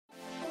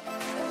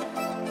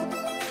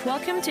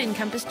Welcome to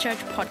Encompass Church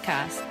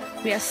Podcast.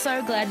 We are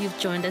so glad you've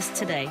joined us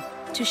today.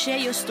 To share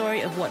your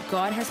story of what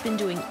God has been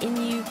doing in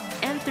you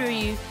and through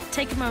you,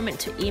 take a moment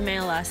to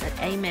email us at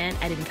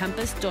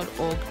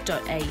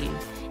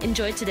amen@encompass.org.au.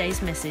 Enjoy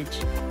today's message.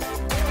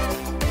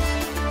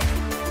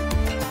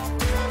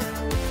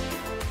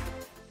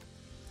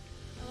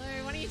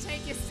 Hello, why don't you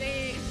take your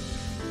seat?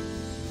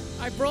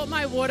 I brought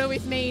my water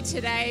with me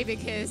today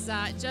because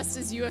just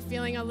as you are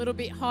feeling a little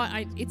bit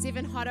hot, it's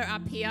even hotter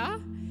up here.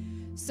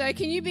 So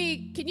can you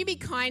be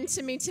kind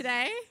to me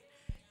today?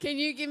 Can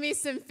you give me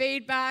some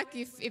feedback?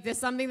 If there's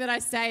something that I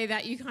say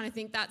that you kind of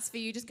think that's for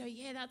you, just go,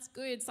 yeah, that's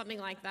good, something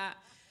like that.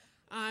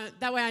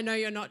 That way I know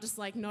you're not just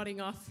like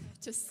nodding off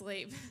to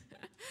sleep.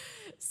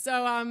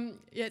 So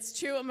yeah, it's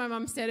true what my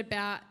mum said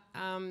about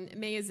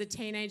me as a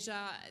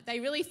teenager. They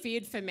really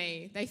feared for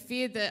me. They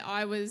feared that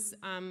I was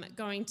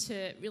going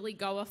to really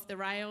go off the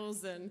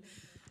rails, and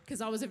because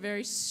I was a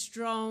very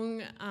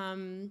strong,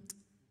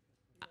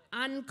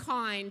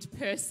 unkind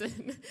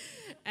person,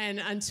 and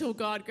until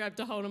God grabbed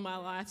a hold of my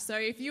life. So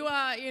if you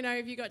are,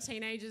 if you've got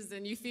teenagers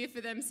and you fear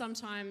for them,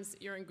 sometimes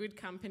you're in good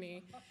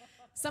company.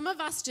 Some of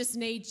us just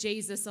need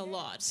Jesus a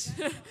lot.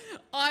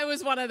 I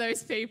was one of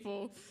those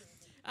people.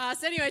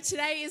 So anyway,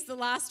 today is the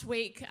last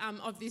week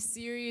of this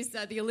series,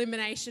 the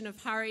elimination of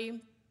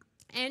hurry.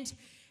 And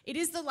it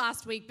is the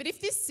last week, but if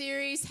this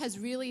series has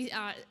really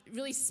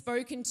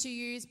spoken to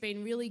you, it's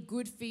been really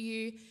good for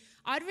you,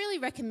 I'd really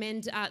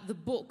recommend the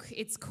book.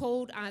 It's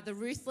called The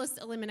Ruthless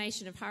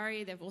Elimination of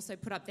Hurry. They've also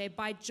put up there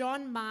by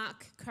John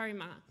Mark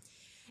Comer.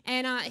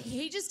 And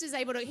he just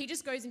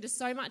goes into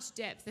so much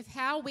depth of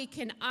how we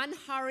can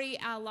unhurry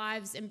our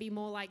lives and be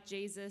more like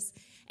Jesus.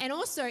 And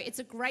also, it's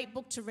a great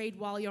book to read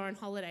while you're on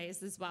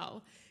holidays as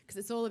well, because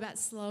it's all about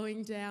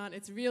slowing down.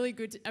 It's really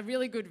good, a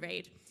really good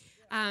read.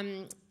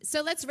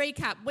 So let's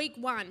recap. Week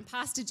 1,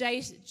 Pastor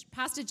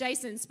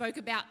Jason spoke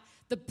about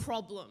the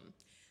problem.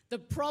 The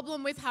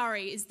problem with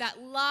hurry is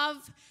that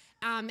love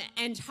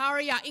and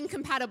hurry are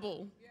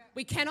incompatible.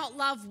 We cannot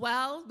love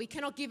well. We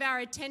cannot give our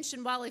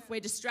attention well if we're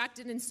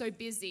distracted and so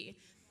busy.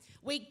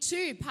 Week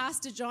 2,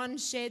 Pastor John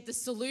shared the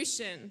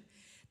solution.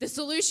 The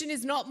solution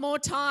is not more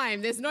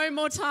time. There's no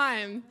more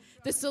time.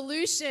 The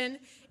solution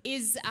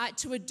is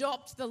to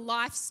adopt the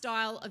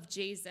lifestyle of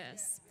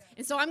Jesus.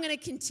 And so I'm going to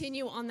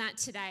continue on that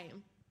today.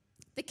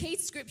 The key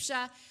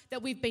scripture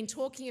that we've been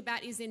talking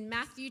about is in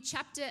Matthew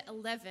chapter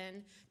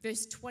 11,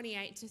 verse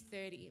 28 to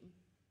 30.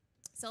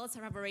 So let's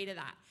have a read of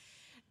that.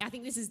 I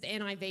think this is the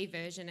NIV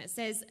version. It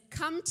says,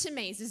 "Come to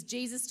me," this is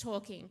Jesus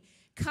talking,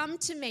 "Come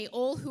to me,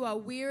 all who are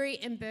weary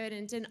and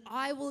burdened, and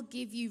I will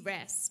give you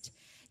rest.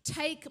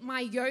 Take my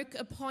yoke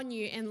upon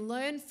you and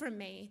learn from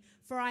me,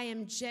 for I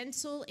am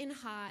gentle in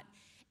heart,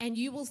 and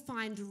you will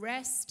find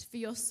rest for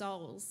your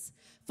souls.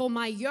 For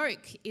my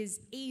yoke is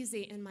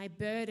easy and my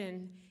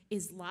burden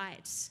is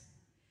light."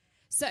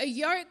 So a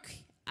yoke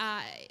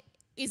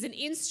is an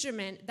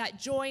instrument that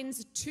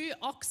joins two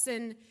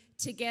oxen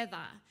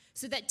together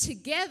so that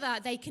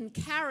together they can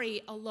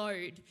carry a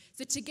load.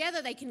 So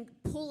together they can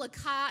pull a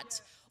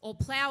cart or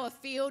plow a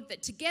field,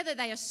 that together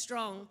they are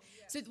strong.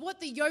 So what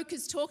the yoke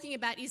is talking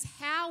about is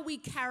how we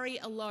carry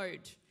a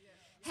load.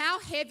 How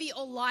heavy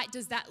or light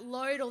does that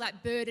load or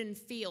that burden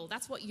feel?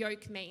 That's what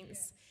yoke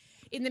means.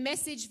 In the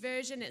Message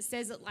version, it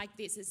says it like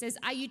this. It says,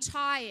 "Are you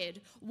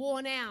tired,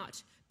 worn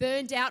out,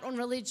 burned out on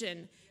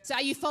religion? So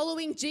are you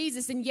following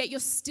Jesus and yet you're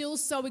still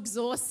so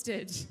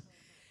exhausted?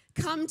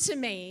 Come to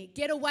me,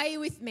 get away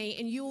with me,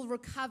 and you will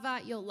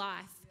recover your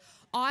life.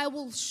 I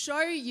will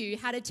show you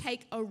how to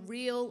take a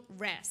real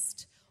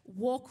rest.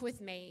 Walk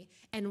with me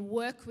and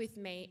work with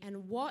me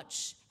and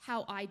watch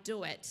how I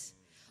do it.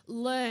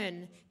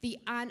 We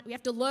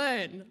have to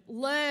learn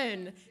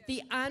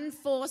the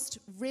unforced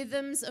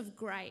rhythms of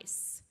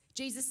grace."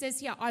 Jesus says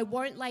here, "I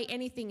won't lay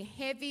anything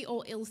heavy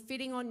or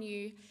ill-fitting on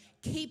you.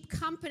 Keep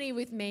company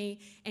with me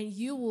and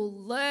you will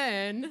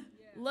learn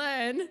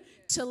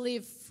to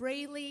live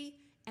freely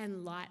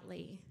and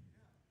lightly."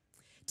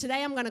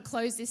 Today I'm going to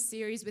close this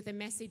series with a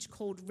message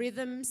called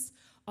Rhythms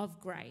of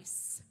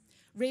Grace.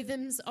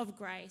 Rhythms of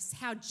Grace.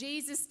 How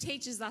Jesus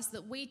teaches us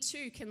that we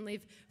too can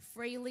live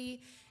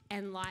freely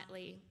and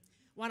lightly.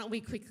 Why don't we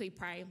quickly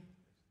pray?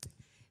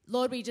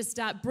 Lord, we just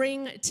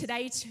bring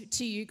today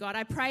to you, God.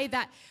 I pray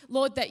that,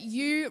 Lord, that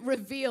you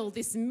reveal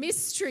this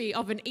mystery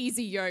of an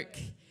easy yoke.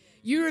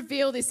 You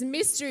reveal this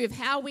mystery of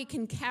how we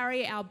can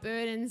carry our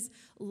burdens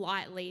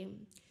lightly.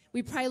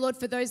 We pray, Lord,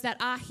 for those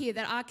that are here,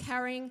 that are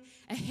carrying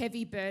a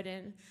heavy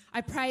burden.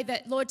 I pray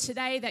that, Lord,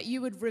 today that you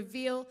would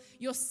reveal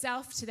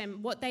yourself to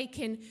them, what they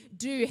can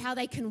do, how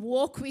they can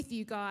walk with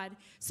you, God,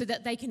 so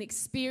that they can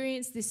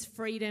experience this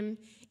freedom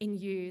in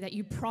you that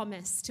you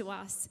promise to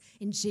us.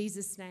 In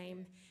Jesus'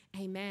 name,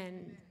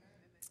 amen.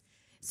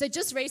 So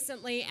just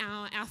recently,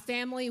 our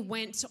family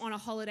went on a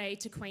holiday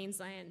to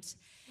Queensland,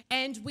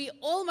 and we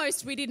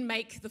didn't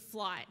make the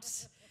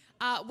flight.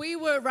 We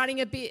were running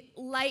a bit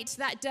late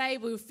that day.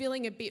 We were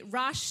feeling a bit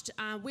rushed.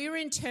 We were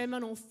in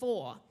Terminal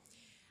 4,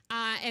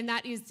 and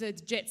that is the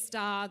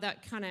Jetstar,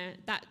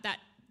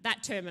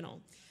 that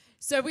terminal.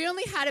 So we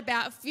only had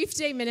about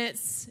 15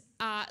 minutes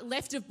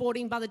left of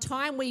boarding by the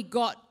time we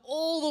got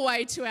all the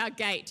way to our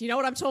gate. You know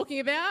what I'm talking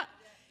about?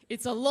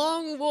 It's a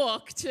long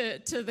walk to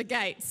the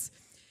gates.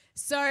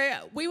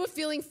 So we were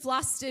feeling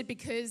flustered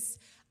because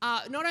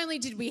not only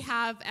did we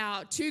have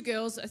our 2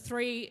 girls, a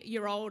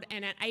 3-year-old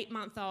and an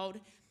 8-month-old,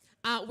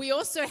 we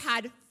also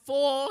had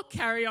 4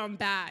 carry-on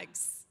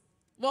bags.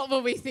 What were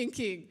we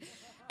thinking?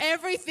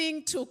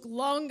 Everything took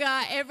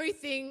longer.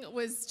 Everything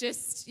was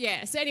just,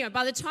 yeah. So anyway,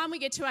 by the time we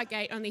get to our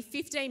gate, only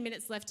 15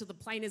 minutes left till the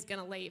plane is going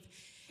to leave.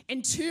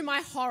 And to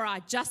my horror,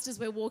 just as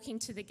we're walking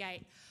to the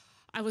gate,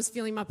 I was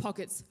feeling my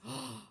pockets.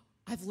 Oh,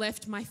 I've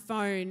left my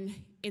phone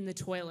in the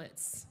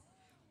toilets,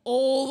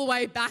 all the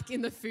way back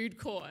in the food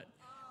court,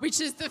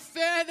 which is the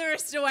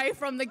furthest away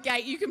from the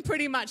gate you can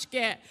pretty much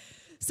get.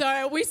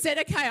 So we said,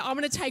 okay, I'm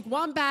going to take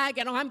 1 bag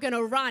and I'm going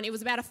to run. It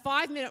was about a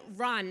 5-minute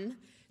run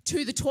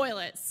to the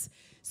toilets.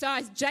 So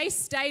Jace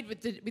stayed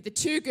with the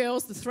 2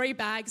 girls, the 3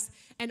 bags,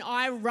 and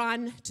I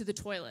run to the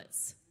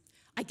toilets.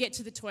 I get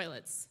to the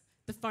toilets.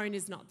 The phone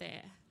is not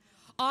there.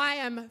 I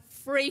am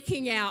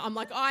freaking out. I'm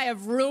like, I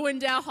have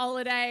ruined our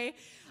holiday.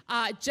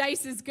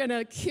 Jace is going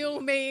to kill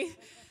me.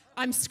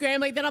 I'm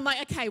scrambling. Then I'm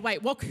like, okay,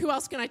 wait, who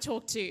else can I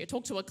talk to? I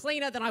talked to a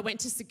cleaner. Then I went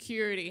to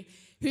security,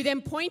 who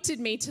then pointed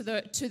me to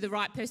the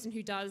right person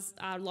who does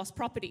lost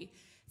property.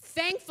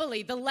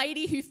 Thankfully, the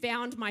lady who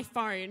found my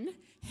phone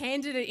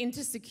handed it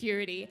into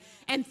security,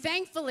 and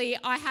thankfully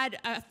I had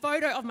a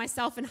photo of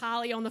myself and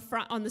Harley on the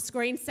front on the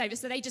screensaver,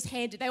 so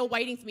they were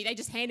waiting for me. They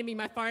just handed me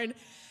my phone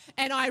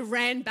and I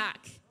ran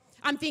back.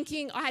 I'm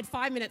thinking I had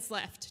 5 minutes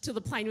left till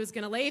the plane was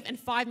going to leave and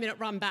 5-minute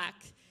run back.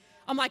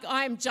 I'm like,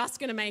 I am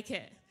just going to make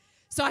it.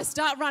 So I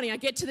start running. I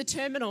get to the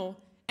terminal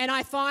and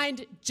I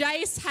find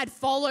Jace had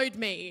followed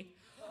me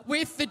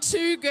with the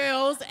 2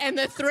 girls and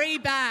the 3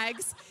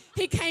 bags.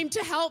 He came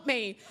to help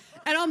me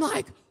and I'm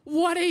like,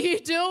 what are you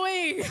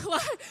doing?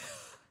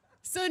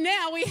 So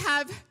now we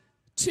have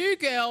 2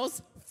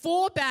 girls,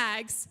 4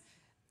 bags,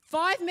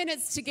 5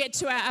 minutes to get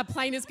to our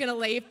plane is going to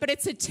leave, but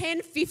it's a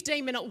 10,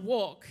 15-minute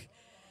walk.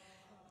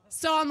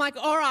 So I'm like,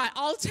 all right,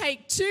 I'll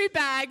take 2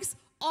 bags,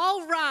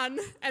 I'll run,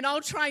 and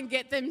I'll try and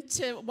get them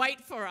to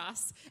wait for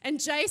us. And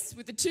Jace,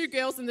 with the 2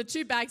 girls and the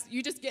 2 bags,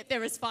 you just get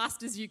there as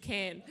fast as you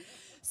can.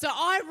 So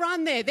I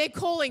run there. They're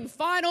calling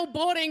final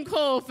boarding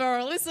call for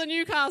Alyssa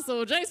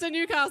Newcastle, Jason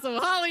Newcastle,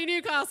 Harley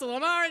Newcastle,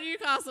 Amara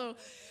Newcastle.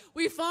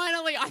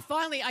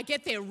 I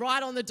get there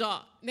right on the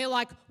dot. And they're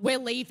like, we're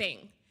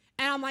leaving.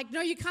 And I'm like,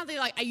 no, you can't leave.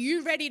 Like, are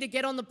you ready to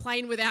get on the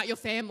plane without your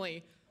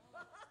family?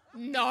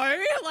 No,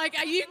 like,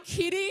 are you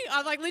kidding?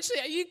 I'm like,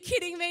 literally, are you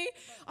kidding me?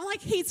 I'm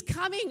like, he's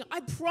coming.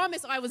 I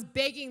promise. I was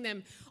begging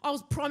them. I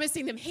was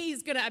promising them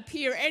he's going to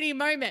appear any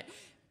moment.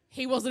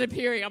 He wasn't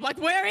appearing. I'm like,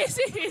 where is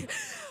he?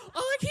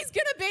 I'm like, he's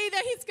going to be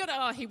there.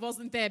 Oh, he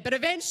wasn't there. But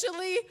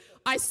eventually,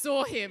 I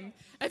saw him.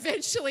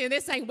 Eventually, and they're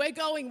saying, we're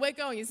going.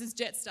 This is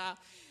Jetstar.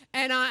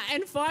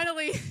 And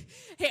finally,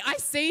 I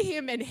see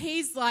him, and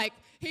he's like,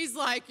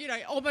 you know,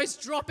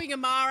 almost dropping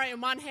Amara in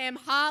one hand.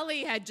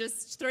 Harley had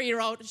just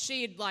 3-year-old.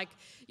 She had, like,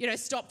 you know,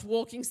 stopped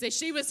walking. So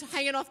she was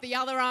hanging off the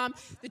other arm.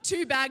 The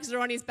 2 bags are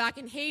on his back,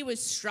 and he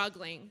was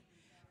struggling.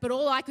 But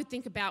all I could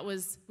think about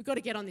was, we've got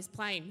to get on this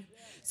plane.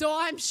 So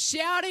I'm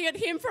shouting at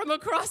him from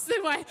across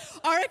the way.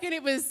 I reckon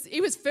it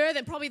was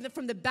further, probably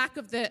from the back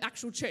of the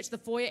actual church, the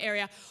foyer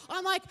area.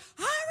 I'm like,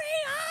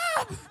 hurry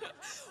up!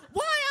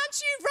 Why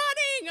aren't you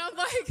running? I'm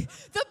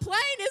like, the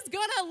plane is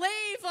going to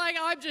leave. Like,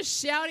 I'm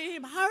just shouting at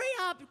him, hurry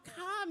up,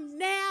 come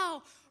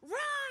now,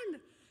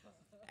 run.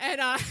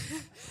 And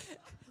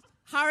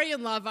Hurry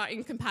and love are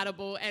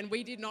incompatible, and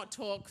we did not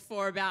talk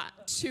for about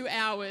 2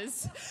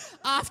 hours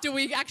after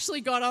we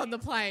actually got on the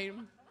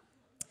plane.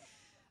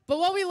 But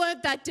what we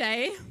learned that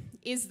day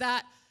is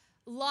that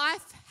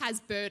life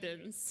has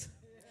burdens.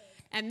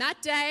 And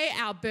that day,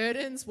 our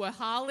burdens were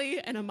Harley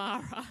and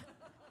Amara.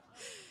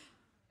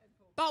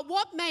 But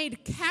what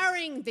made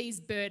carrying these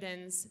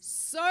burdens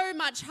so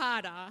much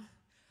harder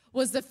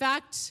was the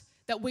fact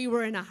that we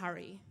were in a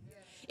hurry.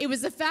 It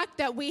was the fact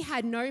that we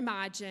had no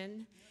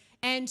margin,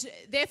 and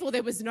therefore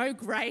there was no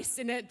grace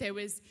in it, there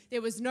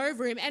was no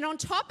room. And on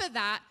top of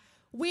that,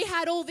 we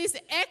had all this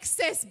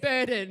excess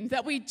burden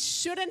that we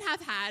shouldn't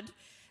have had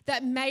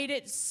that made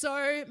it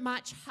so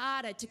much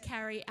harder to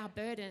carry our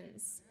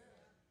burdens.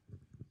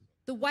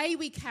 The way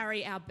we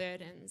carry our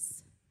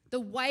burdens,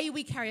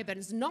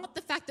 not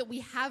the fact that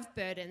we have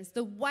burdens,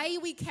 the way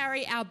we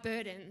carry our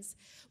burdens,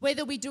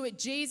 whether we do it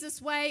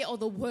Jesus' way or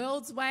the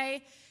world's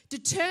way,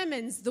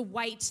 determines the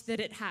weight that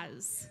it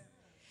has.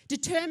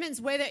 Determines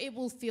whether it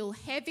will feel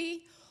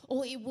heavy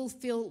or it will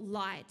feel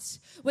light.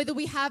 Whether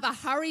we have a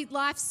hurried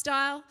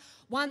lifestyle,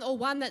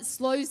 one that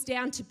slows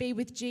down to be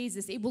with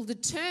Jesus, it will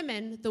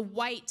determine the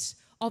weight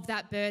of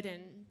that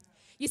burden.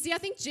 You see, I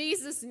think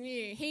Jesus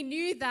knew. He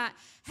knew that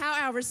how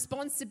our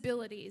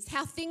responsibilities,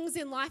 how things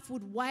in life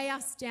would weigh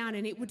us down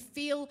and it would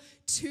feel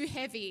too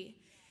heavy.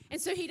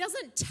 And so he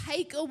doesn't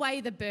take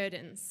away the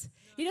burdens.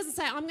 He doesn't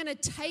say, I'm going to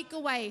take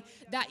away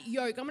that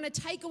yoke. I'm going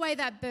to take away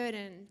that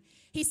burden.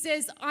 He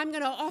says, I'm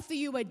going to offer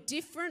you a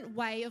different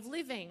way of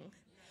living.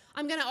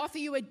 I'm going to offer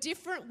you a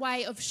different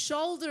way of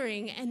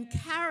shouldering and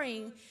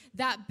carrying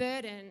that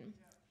burden.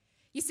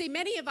 You see,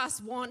 many of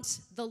us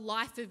want the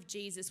life of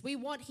Jesus. We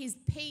want his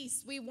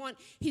peace. We want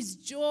his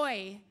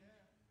joy.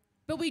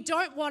 But we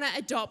don't want to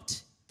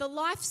adopt the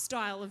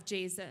lifestyle of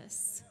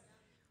Jesus.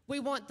 We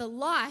want the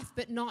life,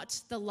 but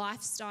not the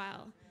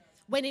lifestyle.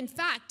 When in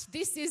fact,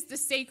 this is the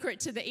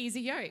secret to the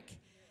easy yoke.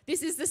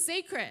 This is the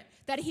secret,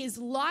 that his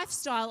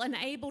lifestyle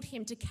enabled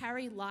him to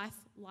carry life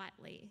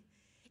lightly.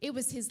 It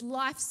was his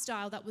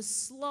lifestyle that was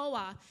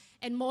slower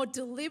and more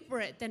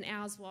deliberate than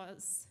ours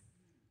was.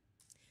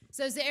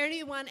 So is there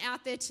anyone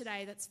out there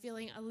today that's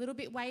feeling a little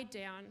bit weighed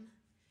down,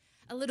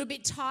 a little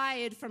bit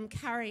tired from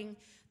carrying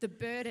the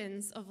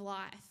burdens of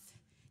life?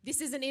 This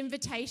is an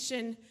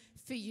invitation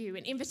for you,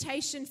 an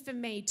invitation for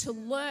me to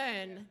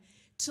learn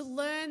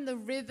the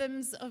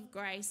rhythms of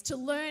grace, to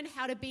learn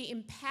how to be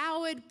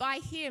empowered by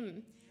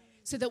him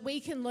so that we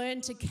can learn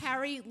to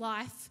carry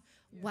life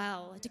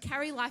well, to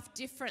carry life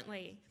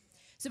differently.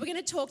 So we're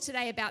going to talk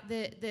today about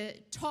the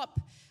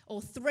top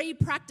or 3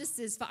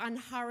 practices for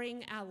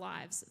unhurrying our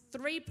lives.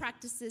 3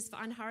 practices for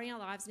unhurrying our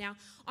lives. Now,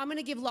 I'm going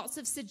to give lots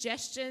of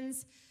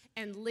suggestions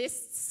and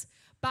lists,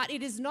 but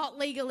it is not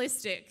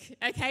legalistic,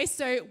 okay?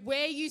 So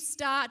where you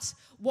start,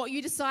 what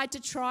you decide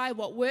to try,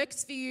 what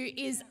works for you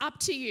is up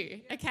to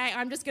you, okay?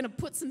 I'm just going to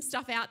put some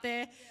stuff out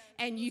there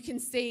and you can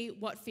see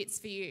what fits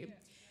for you.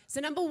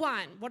 So number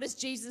 1, what does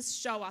Jesus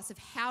show us of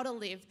how to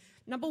live?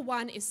 Number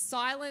 1 is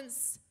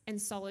silence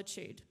and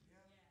solitude.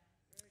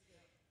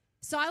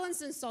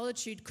 Silence and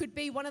solitude could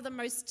be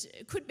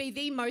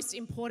the most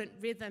important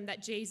rhythm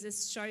that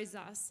Jesus shows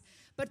us,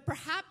 but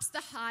perhaps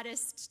the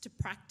hardest to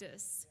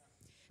practice.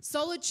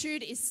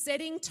 Solitude is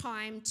setting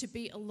time to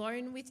be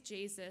alone with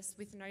Jesus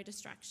with no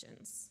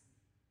distractions.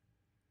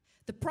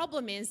 The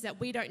problem is that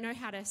we don't know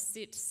how to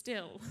sit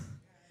still.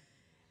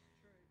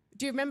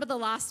 Do you remember the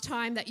last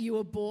time that you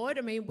were bored?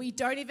 I mean, we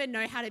don't even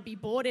know how to be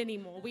bored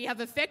anymore. We have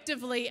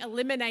effectively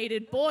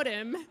eliminated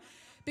boredom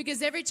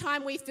because every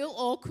time we feel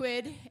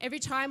awkward, every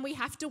time we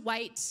have to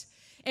wait,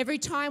 every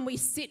time we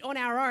sit on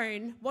our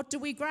own, what do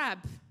we grab?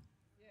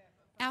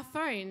 Our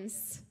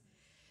phones.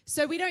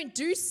 So we don't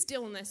do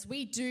stillness,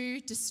 we do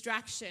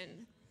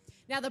distraction.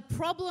 Now the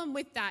problem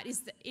with that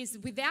is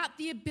without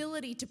the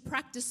ability to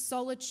practice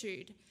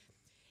solitude,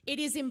 it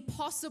is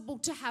impossible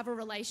to have a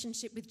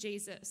relationship with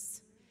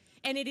Jesus.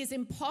 And it is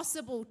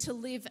impossible to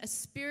live a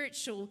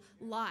spiritual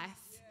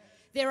life.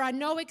 There are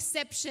no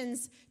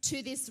exceptions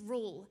to this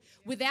rule.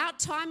 Without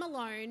time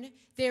alone,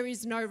 there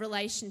is no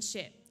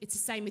relationship. It's the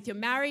same with your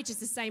marriage, it's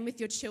the same with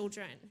your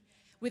children.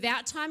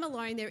 Without time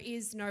alone, there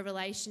is no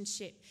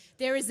relationship.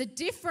 There is a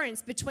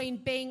difference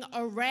between being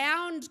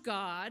around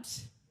God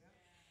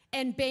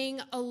and being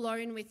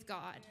alone with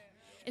God.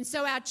 And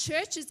so our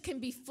churches can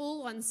be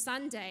full on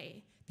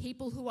Sunday,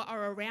 people who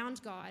are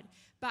around God,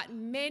 but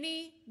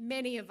many,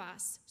 many of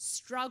us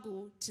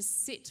struggle to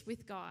sit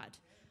with God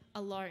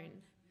alone.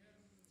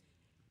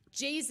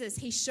 Jesus,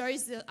 he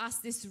shows us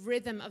this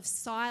rhythm of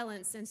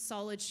silence and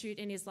solitude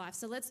in his life.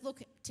 So let's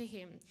look to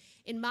him.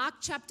 In Mark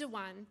chapter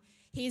 1,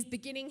 he is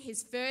beginning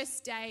his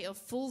first day of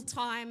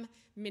full-time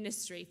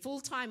ministry,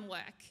 full-time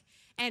work.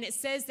 And it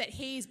says that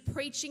he's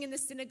preaching in the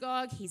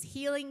synagogue, he's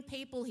healing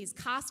people, he's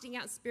casting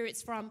out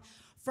spirits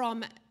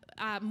from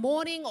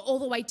morning all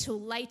the way till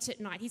late at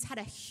night. He's had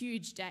a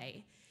huge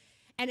day.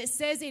 And it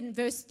says in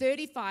verse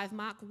 35,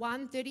 Mark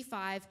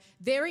 1:35,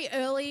 very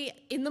early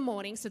in the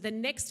morning, so the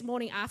next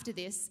morning after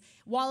this,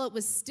 while it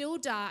was still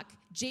dark,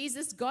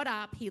 Jesus got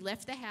up, he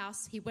left the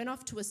house, he went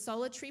off to a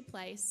solitary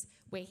place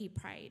where he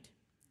prayed.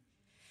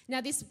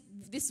 Now this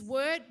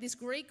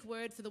Greek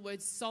word for the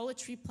word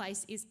solitary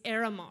place is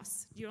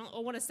eremos. Do you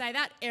all want to say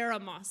that?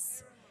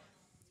 Eremos.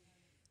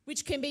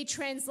 Which can be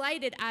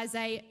translated as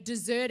a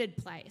deserted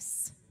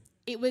place.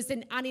 It was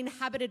an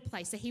uninhabited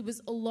place, so he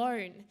was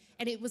alone,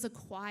 and it was a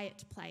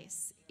quiet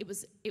place. It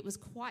was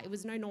quiet, it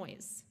was no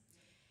noise.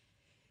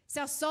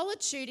 So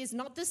solitude is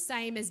not the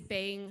same as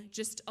being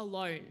just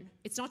alone.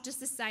 It's not just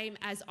the same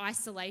as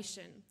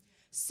isolation.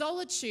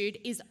 Solitude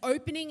is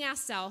opening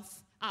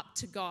ourselves up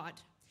to God.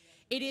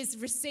 It is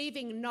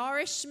receiving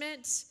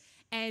nourishment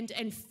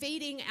and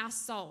feeding our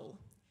soul.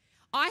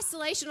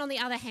 Isolation, on the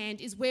other hand,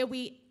 is where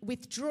we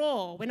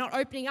withdraw. We're not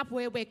opening up,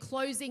 where we're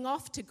closing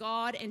off to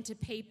God and to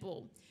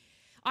people.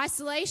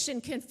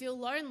 Isolation can feel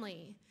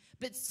lonely,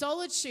 but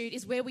solitude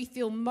is where we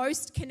feel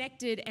most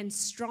connected and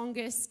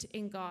strongest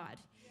in God.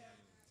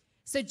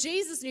 So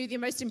Jesus knew the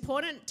most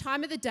important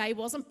time of the day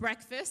wasn't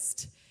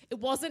breakfast, it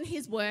wasn't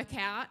his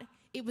workout,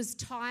 it was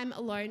time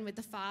alone with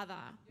the Father.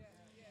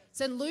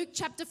 So in Luke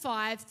chapter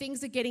 5,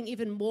 things are getting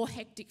even more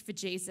hectic for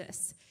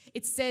Jesus.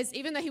 It says,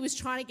 even though he was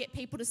trying to get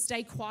people to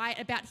stay quiet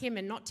about him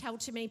and not tell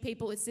too many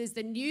people, it says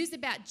the news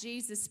about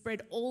Jesus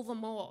spread all the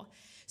more,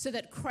 so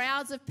that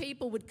crowds of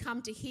people would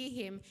come to hear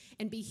him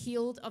and be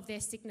healed of their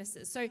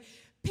sicknesses. So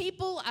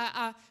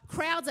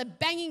crowds are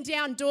banging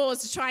down doors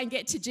to try and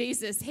get to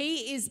Jesus.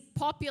 He is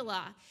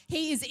popular.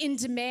 He is in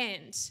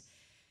demand.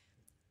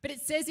 But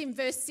it says in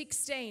verse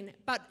 16,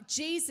 but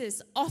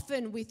Jesus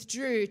often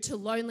withdrew to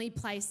lonely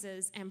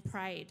places and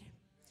prayed.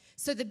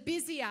 So the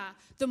busier,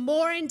 the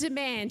more in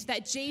demand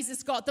that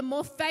Jesus got, the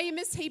more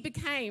famous he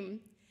became,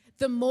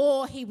 the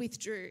more he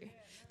withdrew,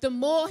 the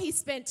more he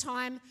spent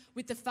time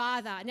with the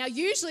Father. Now,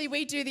 usually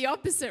we do the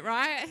opposite,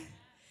 right?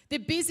 The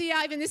busier,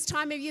 even this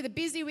time of year, the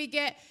busier we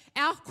get,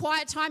 our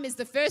quiet time is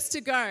the first to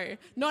go,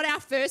 not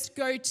our first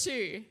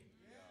go-to.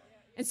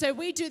 And so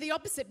we do the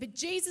opposite. But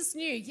Jesus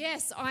knew,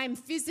 yes, I am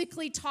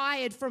physically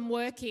tired from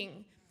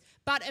working,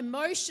 but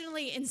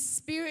emotionally and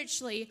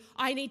spiritually,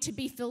 I need to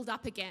be filled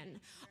up again.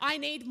 I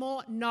need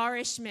more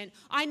nourishment.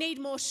 I need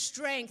more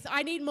strength.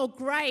 I need more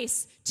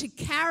grace to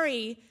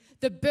carry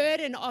the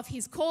burden of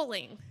his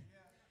calling.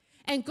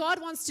 And God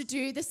wants to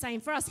do the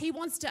same for us. He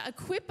wants to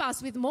equip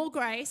us with more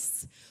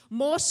grace,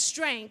 more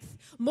strength,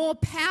 more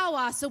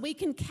power so we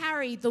can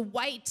carry the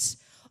weight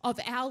of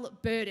our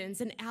burdens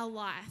and our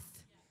life.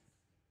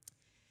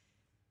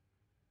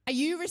 Are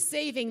you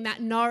receiving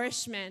that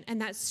nourishment and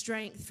that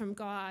strength from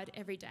God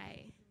every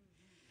day?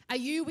 Are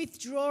you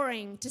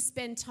withdrawing to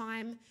spend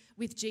time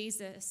with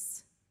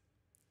Jesus?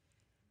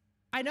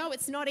 I know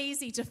it's not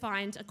easy to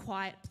find a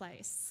quiet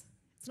place.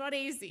 It's not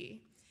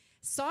easy.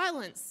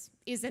 Silence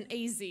isn't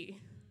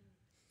easy.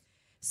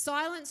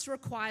 Silence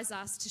requires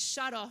us to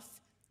shut off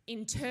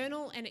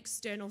internal and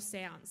external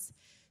sounds.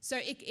 So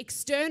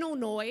external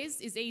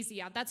noise is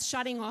easier. That's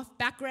shutting off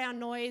background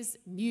noise,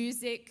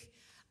 music,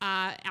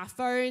 our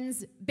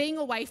phones, being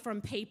away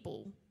from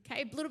people,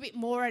 okay? A little bit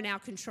more in our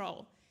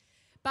control.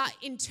 But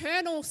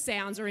internal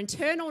sounds or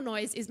internal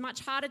noise is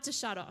much harder to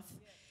shut off.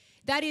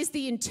 That is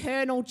the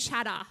internal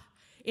chatter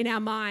in our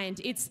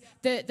mind. It's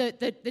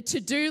the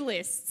to-do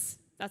lists.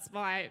 That's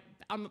why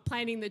I'm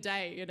planning the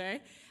day, you know.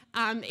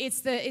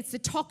 It's the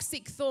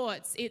toxic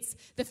thoughts. It's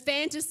the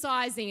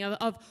fantasizing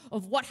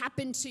of what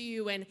happened to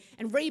you and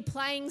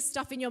replaying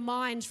stuff in your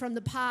mind from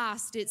the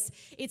past.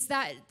 It's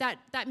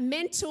that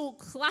mental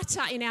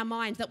clutter in our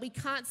mind that we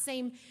can't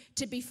seem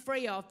to be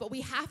free of, but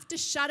we have to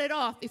shut it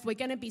off if we're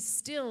going to be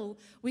still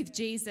with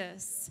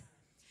Jesus.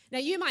 Now,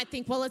 you might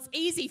think, well, it's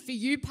easy for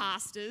you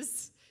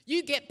pastors.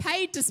 You get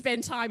paid to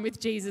spend time with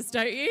Jesus,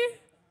 don't you?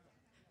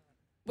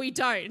 We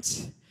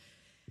don't.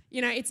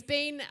 You know, it's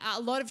been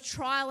a lot of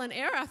trial and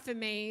error for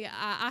me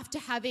after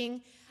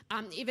having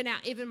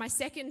even my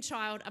second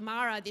child,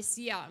 Amara, this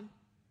year.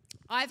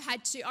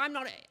 I'm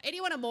not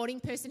anyone a morning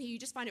person here. You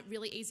just find it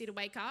really easy to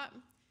wake up.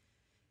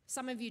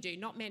 Some of you do,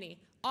 not many.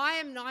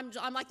 I'm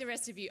like the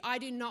rest of you. I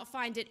do not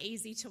find it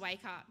easy to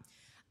wake up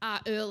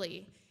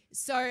early.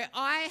 So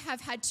I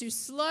have had to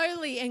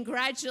slowly and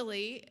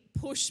gradually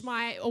push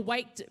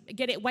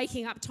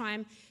waking up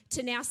time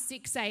to now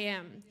 6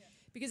 a.m.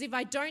 Because if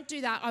I don't do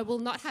that, I will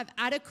not have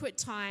adequate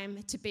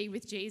time to be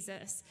with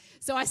Jesus.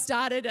 So I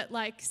started at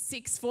like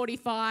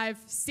 6:45,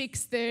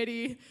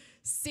 6:30,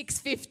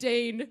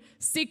 6:15,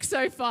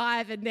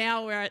 6:05, and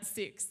now we're at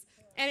 6.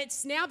 And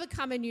it's now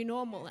become a new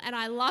normal, and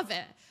I love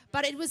it.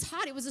 But it was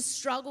hard. It was a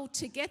struggle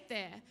to get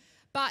there.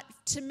 But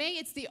to me,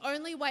 it's the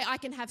only way I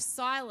can have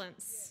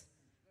silence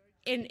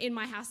in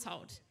my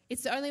household.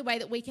 It's the only way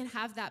that we can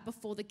have that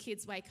before the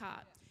kids wake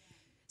up.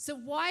 So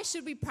why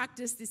should we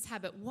practice this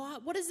habit?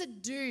 What does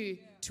it do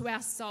to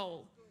our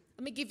soul?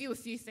 Let me give you a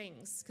few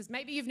things, because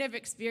maybe you've never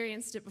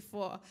experienced it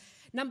before.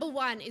 Number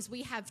one is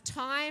we have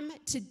time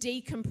to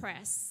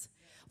decompress.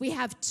 We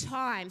have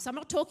time. So I'm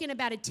not talking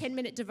about a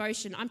 10-minute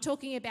devotion. I'm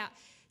talking about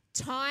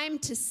time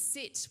to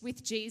sit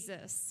with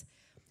Jesus,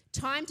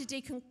 time to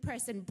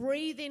decompress and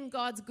breathe in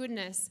God's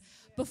goodness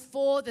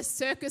before the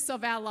circus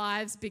of our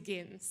lives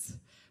begins,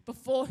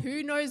 before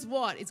who knows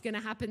what is going to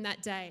happen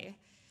that day.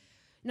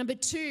 Number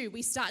two,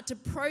 we start to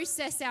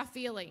process our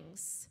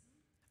feelings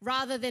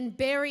rather than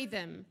bury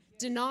them,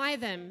 deny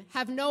them,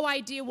 have no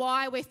idea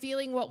why we're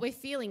feeling what we're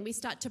feeling. We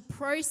start to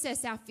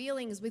process our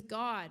feelings with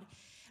God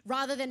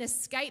rather than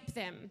escape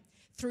them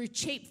through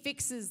cheap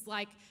fixes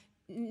like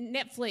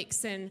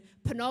Netflix and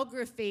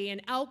pornography and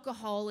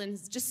alcohol and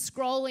just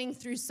scrolling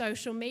through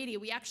social media.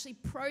 We actually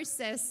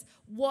process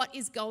what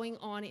is going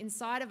on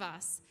inside of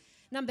us.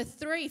 Number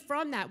three,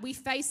 from that, we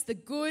face the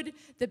good,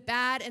 the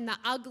bad, and the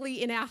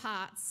ugly in our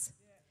hearts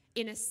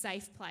in a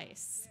safe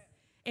place,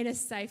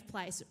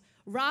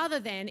 rather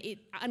than it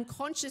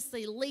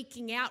unconsciously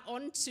leaking out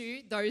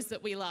onto those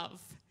that we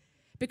love.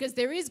 Because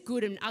there is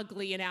good and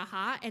ugly in our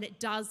heart, and it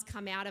does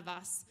come out of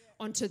us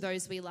onto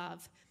those we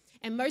love.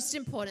 And most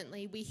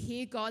importantly, we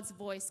hear God's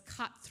voice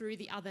cut through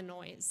the other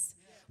noise.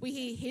 We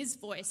hear his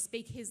voice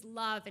speak his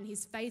love and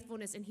his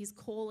faithfulness and his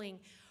calling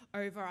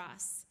over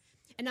us.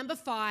 And number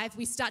five,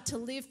 we start to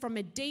live from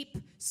a deep,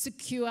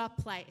 secure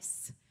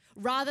place,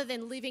 rather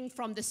than living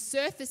from the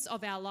surface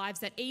of our lives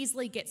that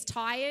easily gets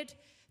tired,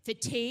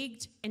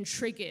 fatigued, and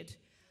triggered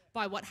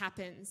by what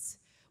happens.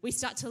 We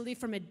start to live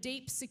from a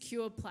deep,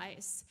 secure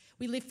place.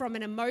 We live from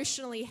an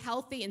emotionally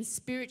healthy and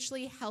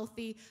spiritually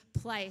healthy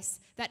place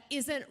that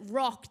isn't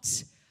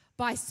rocked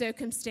by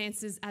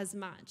circumstances as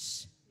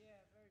much.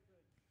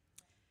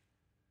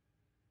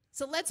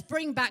 So let's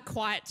bring back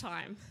quiet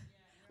time.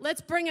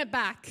 Let's bring it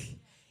back.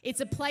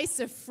 It's a place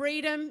of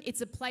freedom.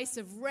 It's a place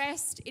of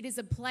rest. It is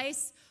a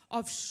place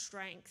of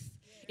strength.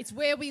 It's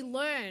where we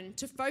learn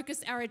to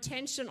focus our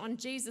attention on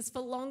Jesus for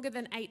longer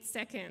than 8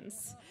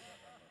 seconds.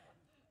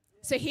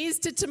 So here's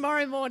to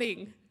tomorrow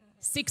morning,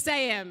 6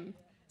 a.m.,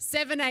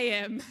 7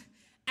 a.m.,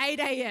 8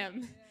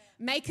 a.m.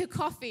 Make a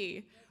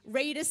coffee,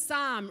 read a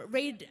psalm,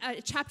 read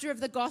a chapter of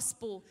the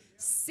gospel.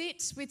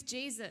 Sit with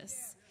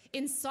Jesus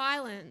in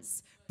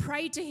silence.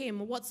 Pray to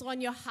him what's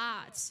on your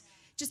heart.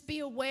 Just be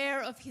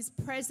aware of his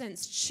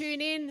presence.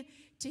 Tune in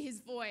to his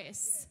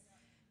voice.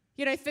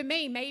 You know, for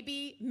me,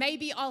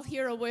 maybe I'll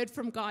hear a word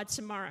from God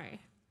tomorrow.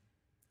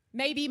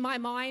 Maybe my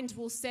mind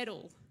will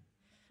settle,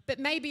 but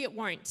maybe it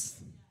won't.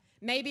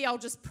 Maybe I'll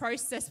just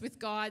process with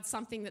God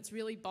something that's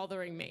really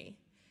bothering me.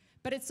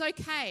 But it's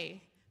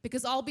okay,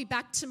 because I'll be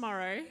back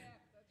tomorrow,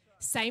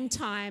 same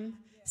time,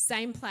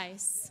 same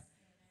place,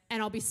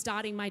 and I'll be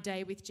starting my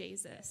day with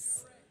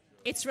Jesus.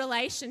 It's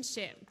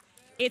relationship.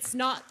 It's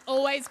not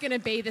always going to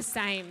be the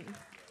same.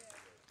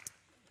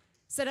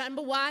 So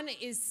number 1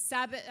 is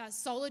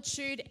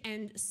solitude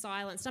and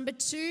silence. Number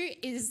 2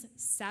 is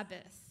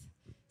Sabbath.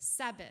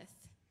 Sabbath.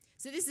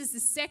 So this is the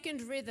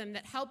second rhythm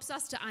that helps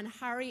us to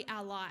unhurry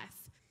our life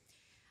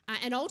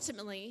and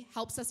ultimately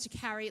helps us to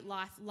carry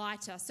life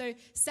lighter. So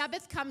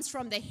Sabbath comes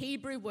from the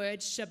Hebrew word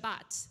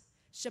Shabbat.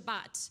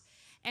 Shabbat.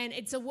 And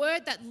it's a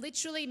word that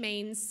literally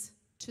means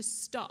to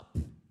stop.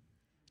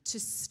 To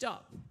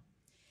stop.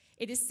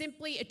 It is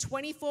simply a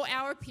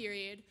 24-hour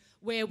period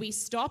where we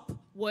stop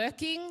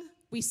working,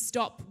 we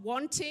stop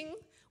wanting,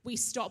 we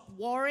stop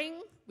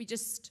worrying, we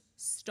just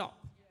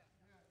stop.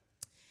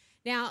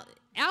 Now,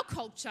 our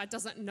culture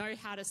doesn't know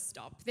how to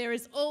stop. There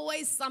is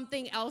always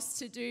something else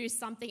to do,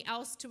 something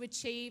else to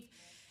achieve,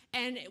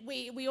 and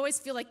we always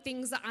feel like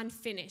things are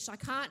unfinished. I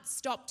can't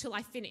stop till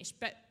I finish,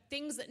 but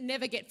things that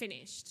never get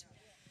finished.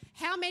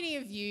 How many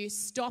of you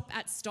stop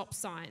at stop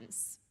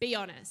signs? Be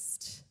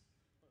honest.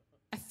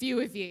 A few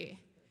of you.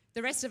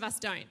 The rest of us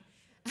don't.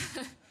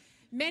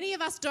 Many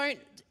of us don't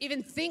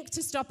even think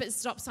to stop at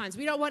stop signs.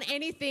 We don't want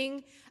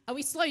anything.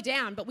 We slow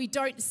down, but we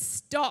don't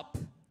stop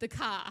the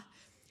car.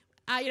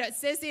 It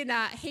says in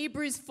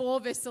Hebrews 4,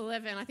 verse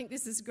 11, I think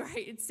this is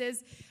great. It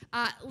says,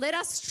 let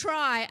us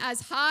try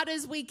as hard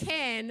as we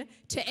can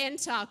to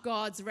enter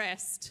God's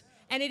rest.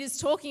 And it is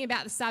talking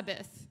about the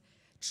Sabbath.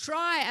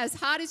 Try as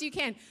hard as you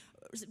can.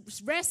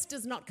 Rest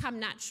does not come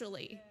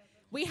naturally.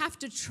 We have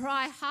to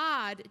try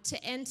hard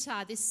to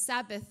enter this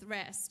Sabbath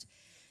rest.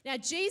 Now,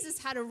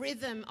 Jesus had a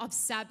rhythm of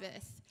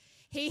Sabbath.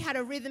 He had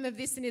a rhythm of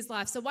this in his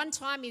life. So one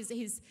time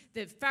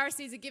the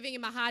Pharisees are giving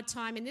him a hard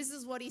time, and this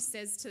is what he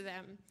says to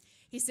them.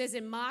 He says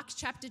in Mark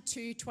chapter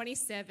 2,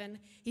 27,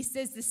 he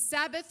says, the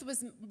Sabbath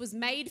was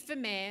made for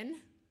man,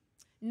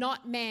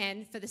 not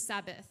man for the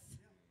Sabbath.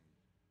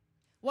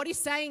 What he's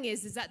saying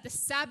is that the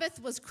Sabbath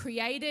was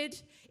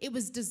created, it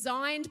was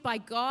designed by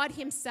God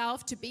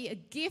himself to be a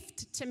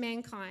gift to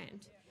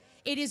mankind.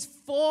 It is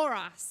for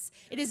us.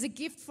 It is a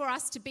gift for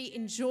us to be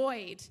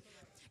enjoyed.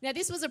 Now,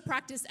 this was a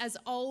practice as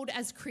old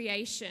as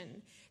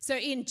creation. So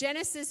in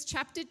Genesis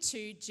chapter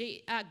 2,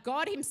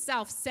 God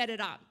himself set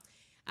it up.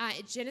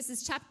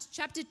 Genesis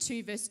chapter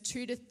 2, verse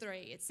 2 to 3,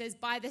 it says,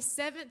 by the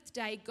seventh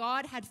day,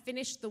 God had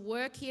finished the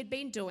work he had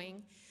been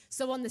doing.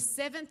 So on the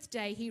seventh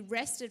day, he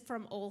rested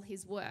from all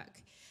his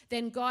work.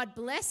 Then God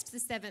blessed the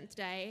seventh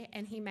day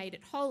and he made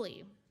it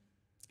holy.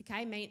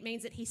 Okay, it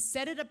means that he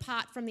set it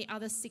apart from the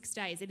other 6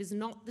 days. It is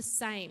not the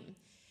same.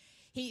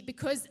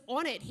 Because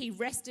on it, he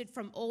rested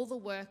from all the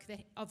work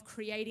of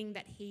creating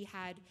that he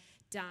had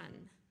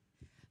done.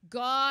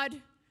 God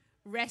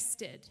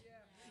rested.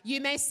 You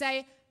may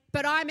say,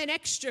 but I'm an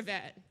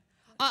extrovert.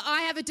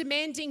 I have a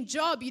demanding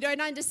job. You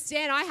don't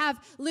understand. I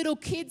have little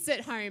kids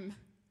at home.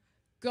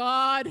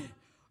 God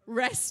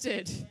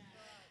rested.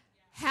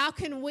 How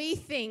can we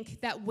think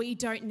that we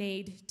don't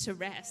need to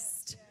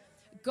rest?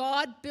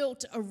 God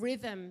built a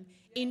rhythm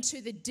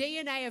into the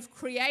DNA of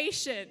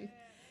creation.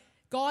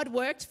 God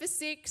worked for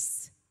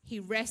 6, he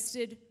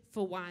rested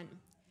for 1.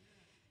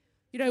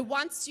 You know,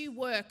 once you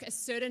work a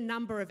certain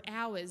number of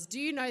hours,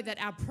 do you know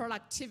that our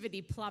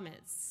productivity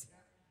plummets?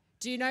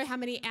 Do you know how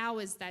many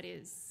hours that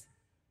is?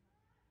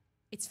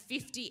 It's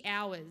 50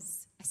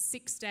 hours, a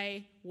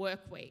 6-day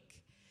work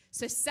week.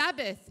 So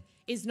Sabbath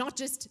is not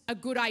just a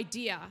good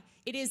idea.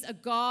 It is a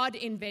God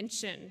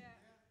invention.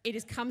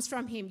 It comes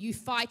from him. You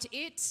fight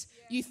it,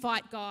 you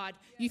fight God.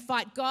 You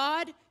fight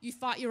God, you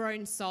fight your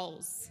own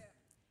souls.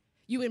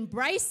 You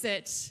embrace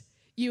it,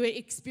 you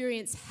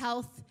experience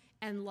health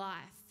and life.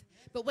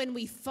 But when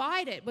we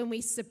fight it, when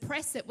we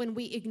suppress it, when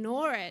we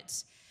ignore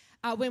it,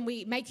 when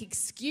we make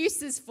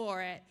excuses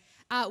for it,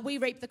 we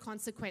reap the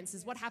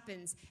consequences. What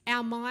happens?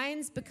 Our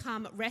minds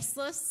become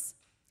restless,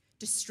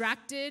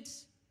 distracted,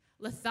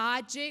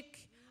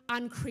 lethargic,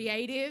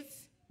 uncreative.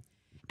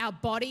 Our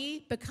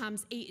body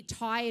becomes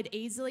tired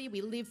easily.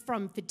 We live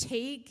from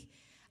fatigue.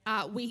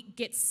 We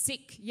get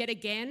sick yet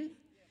again.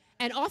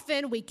 And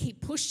often we keep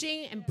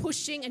pushing and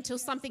pushing until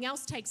something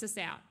else takes us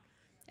out.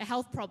 A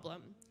health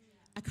problem,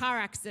 a car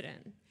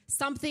accident.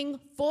 Something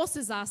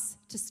forces us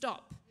to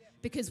stop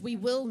because we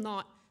will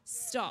not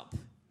stop.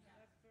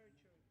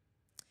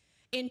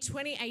 In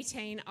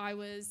 2018, I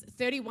was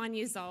 31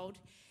 years old,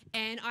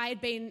 and I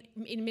had been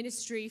in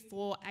ministry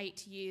for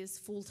 8 years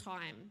full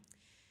time.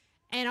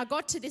 And I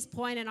got to this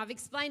point, and I've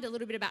explained a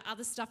little bit about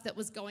other stuff that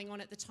was going on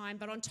at the time,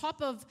 but on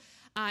top of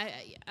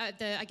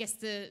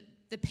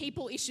the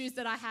people issues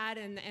that I had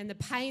and the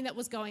pain that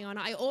was going on,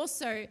 I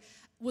also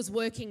was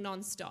working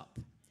nonstop.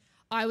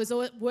 I was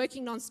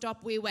working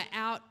nonstop. We were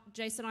out,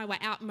 Jason and I were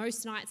out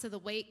most nights of the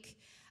week.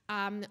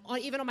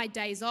 Even on my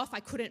days off, I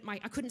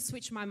couldn't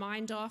switch my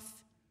mind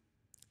off.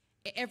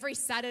 Every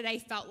Saturday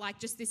felt like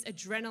just this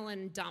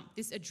adrenaline dump,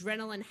 this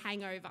adrenaline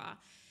hangover.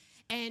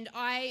 And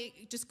I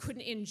just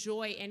couldn't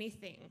enjoy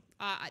anything.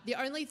 The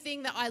only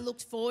thing that I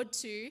looked forward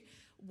to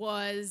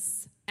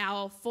was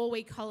our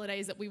 4-week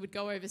holidays that we would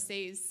go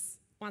overseas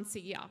once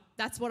a year.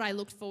 That's what I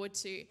looked forward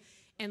to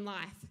in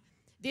life.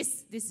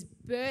 This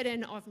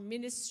burden of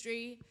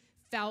ministry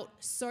felt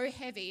so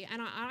heavy,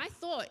 and I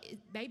thought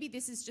maybe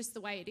this is just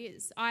the way it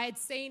is. I had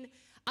seen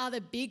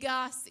other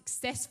bigger,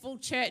 successful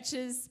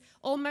churches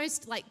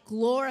almost like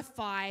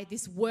glorify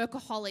this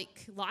workaholic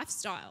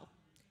lifestyle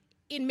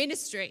in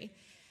ministry.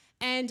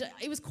 And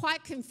it was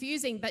quite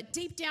confusing, but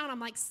deep down I'm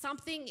like,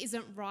 something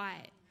isn't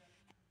right.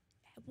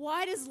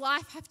 Why does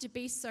life have to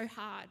be so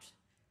hard?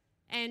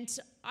 And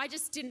I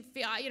just didn't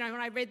feel,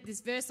 when I read this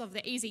verse of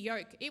the easy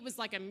yoke, it was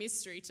like a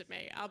mystery to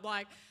me. I'm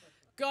like,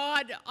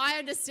 God, I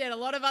understand a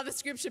lot of other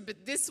scripture,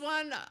 but this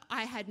one,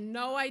 I had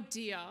no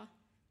idea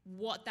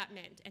what that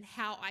meant and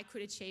how I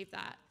could achieve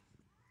that.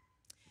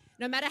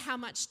 No matter how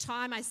much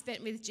time I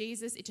spent with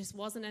Jesus, it just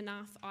wasn't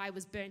enough. I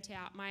was burnt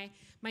out. My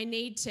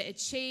need to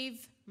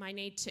achieve, my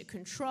need to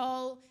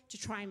control, to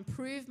try and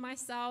prove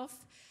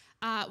myself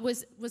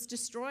was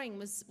destroying,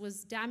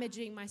 was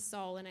damaging my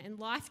soul. And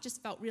life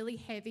just felt really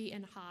heavy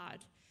and hard.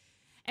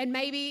 And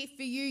maybe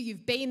for you,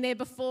 you've been there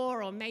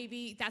before, or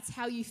maybe that's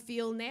how you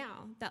feel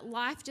now, that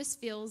life just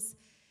feels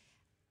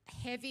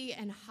heavy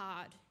and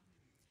hard.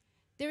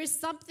 There is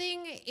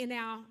something in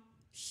our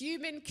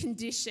human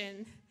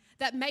condition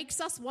that makes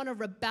us want to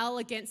rebel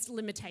against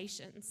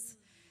limitations,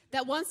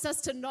 that wants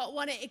us to not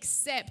want to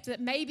accept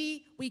that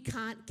maybe we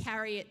can't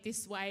carry it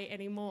this way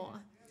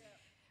anymore.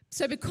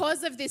 So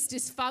because of this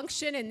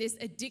dysfunction and this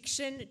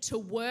addiction to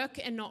work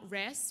and not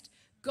rest,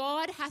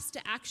 God has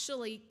to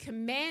actually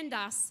command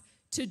us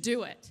to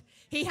do it.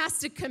 He has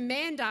to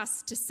command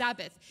us to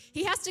Sabbath.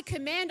 He has to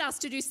command us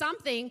to do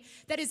something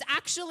that is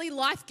actually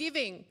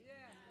life-giving.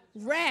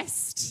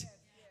 Rest.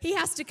 He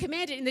has to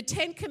command it. In the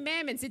 10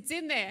 Commandments, it's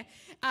in there.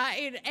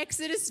 In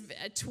Exodus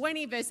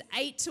 20, verse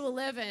 8 to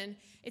 11,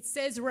 it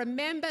says,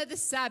 "Remember the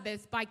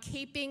Sabbath by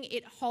keeping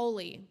it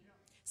holy.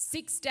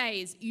 6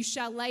 days you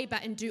shall labor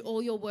and do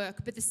all your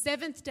work, but the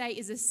 7th day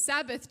is a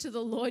Sabbath to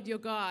the Lord your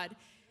God."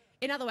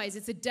 In other ways,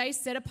 it's a day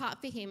set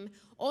apart for him.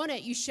 On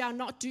it you shall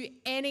not do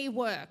any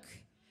work,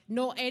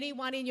 nor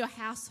anyone in your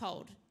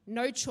household,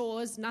 no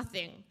chores,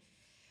 nothing.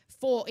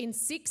 For in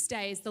 6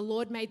 days the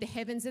Lord made the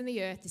heavens and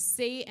the earth, the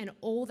sea and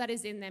all that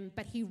is in them,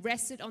 but he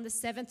rested on the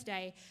 7th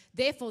day.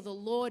 Therefore the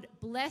Lord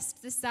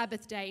blessed the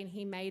Sabbath day and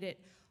he made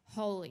it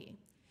holy.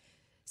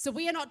 So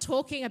we are not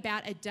talking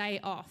about a day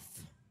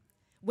off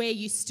where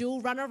you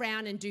still run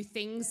around and do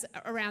things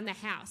around the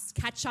house,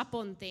 catch up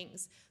on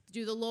things,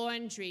 do the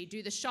laundry,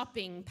 do the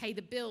shopping, pay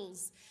the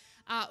bills.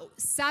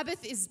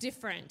 Sabbath is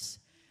different.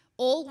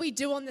 All we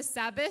do on the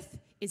Sabbath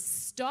is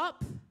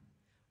stop,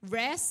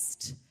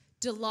 rest,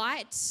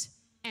 delight,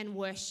 and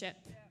worship.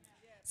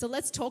 So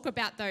let's talk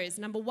about those.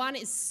 Number one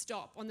is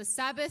stop. On the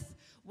Sabbath,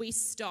 we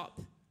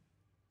stop.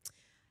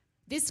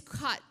 This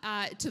cut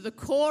to the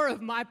core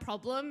of my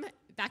problem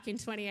back in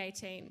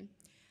 2018.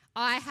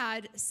 I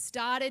had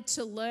started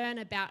to learn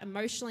about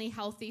emotionally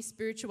healthy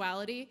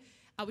spirituality,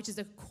 which is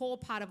a core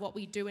part of what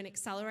we do in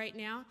Accelerate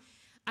now.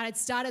 I had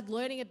started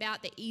learning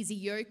about the easy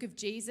yoke of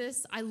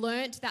Jesus. I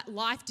learned that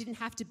life didn't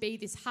have to be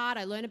this hard.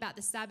 I learned about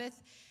the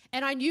Sabbath,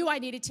 and I knew I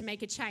needed to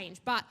make a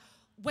change. But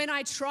when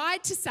I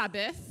tried to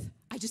Sabbath,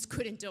 I just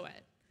couldn't do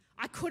it.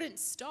 I couldn't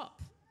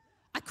stop.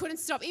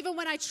 Even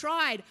when I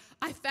tried,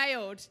 I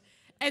failed.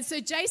 And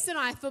so Jason and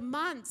I, for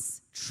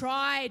months,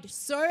 tried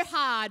so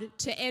hard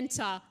to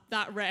enter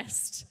that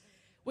rest.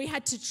 We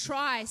had to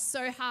try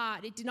so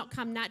hard. It did not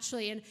come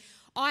naturally. And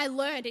I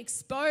learned,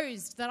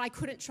 exposed, that I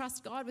couldn't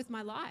trust God with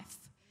my life.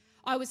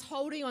 I was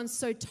holding on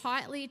so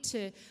tightly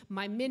to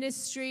my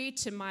ministry,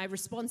 to my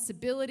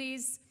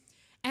responsibilities,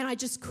 and I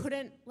just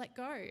couldn't let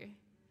go.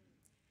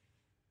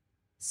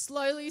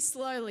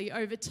 Slowly,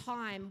 over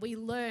time, we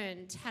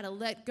learned how to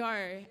let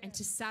go and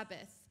to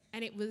Sabbath.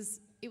 And it was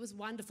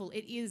wonderful.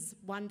 It is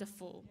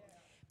wonderful.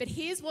 But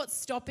here's what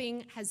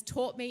stopping has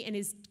taught me and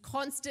is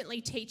constantly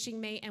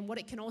teaching me, and what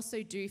it can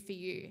also do for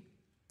you.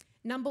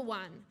 Number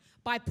one,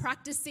 by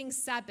practicing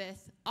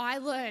Sabbath, I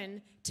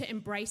learn to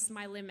embrace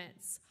my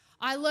limits.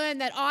 I learn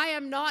that I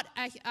am not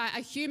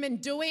a human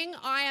doing,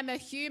 I am a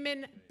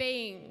human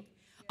being.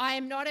 I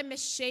am not a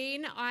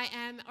machine. I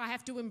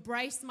have to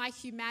embrace my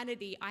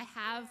humanity. I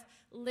have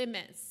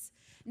limits.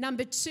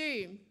 Number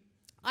two,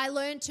 I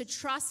learned to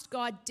trust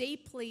God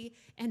deeply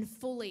and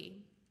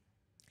fully.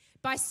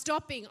 By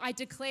stopping, I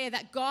declare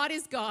that God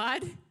is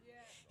God.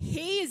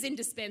 He is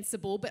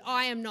indispensable, but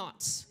I am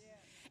not.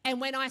 And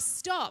when I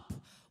stop,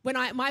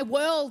 my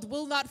world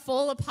will not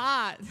fall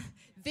apart.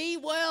 The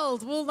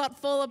world will not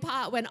fall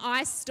apart when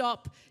I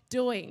stop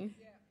doing.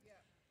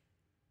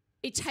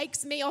 It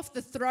takes me off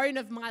the throne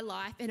of my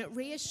life, and it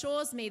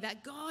reassures me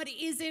that God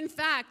is in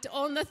fact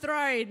on the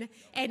throne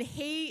and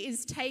He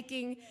is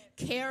taking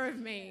care of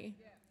me.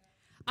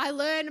 I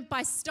learn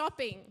by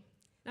stopping.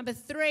 Number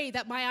 3,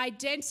 that my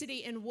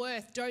identity and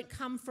worth don't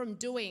come from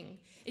doing.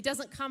 It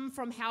doesn't come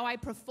from how I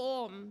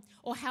perform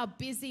or how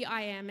busy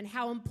I am and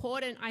how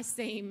important I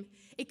seem.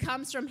 It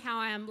comes from how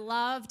I am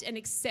loved and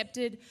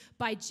accepted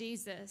by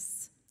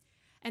Jesus.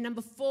 And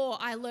number 4,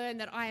 I learn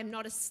that I am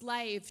not a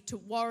slave to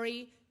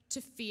worry, to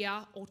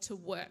fear, or to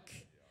work.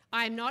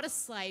 I am not a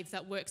slave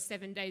that works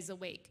 7 days a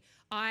week.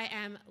 I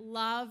am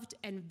loved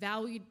and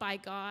valued by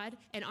God,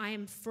 and I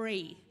am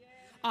free.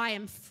 I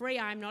am free.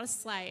 I am not a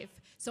slave,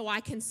 so I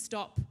can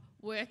stop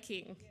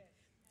working.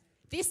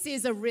 This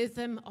is a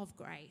rhythm of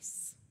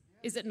grace,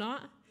 is it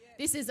not?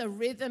 This is a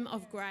rhythm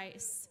of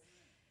grace.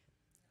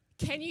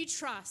 Can you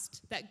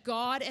trust that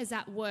God is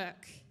at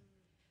work?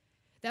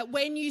 That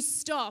when you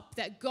stop,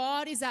 that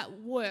God is at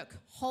work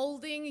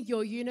holding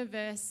your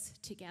universe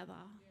together.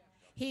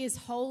 He is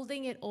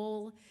holding it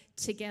all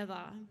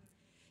together.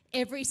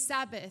 Every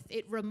Sabbath,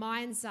 it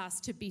reminds us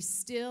to be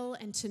still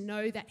and to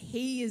know that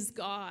He is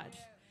God,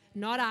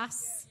 not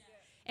us,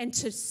 and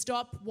to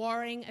stop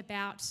worrying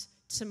about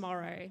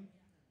tomorrow.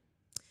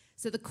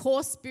 So the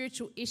core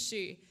spiritual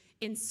issue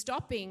in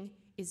stopping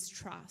is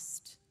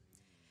trust.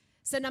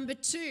 So number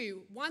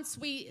 2, once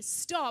we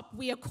stop,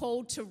 we are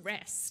called to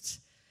rest.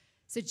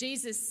 So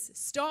Jesus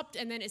stopped,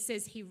 and then it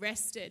says He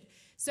rested.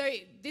 So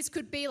this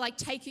could be like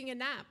taking a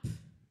nap,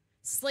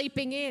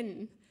 sleeping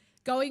in,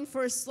 going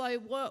for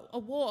a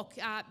walk,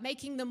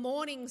 making the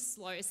morning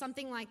slow,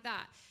 something like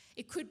that.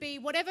 It could be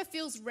whatever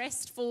feels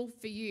restful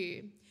for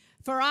you.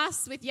 For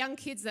us, with young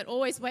kids that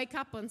always wake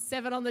up on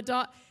 7 on the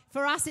dot,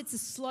 for us it's a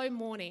slow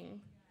morning.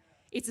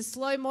 It's a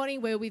slow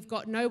morning where we've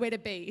got nowhere to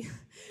be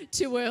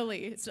too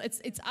early.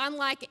 It's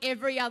unlike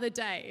every other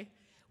day.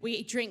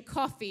 We drink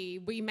coffee,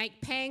 we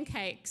make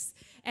pancakes,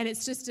 and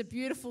it's just a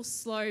beautiful,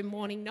 slow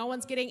morning. No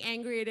one's getting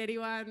angry at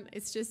anyone.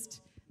 It's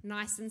just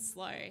nice and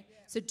slow.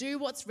 So do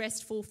what's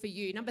restful for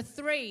you. Number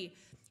 3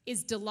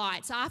 is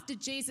delight. So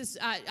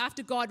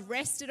after God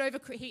rested over,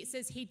 He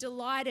says He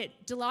delighted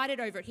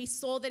over it. He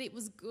saw that it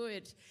was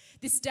good.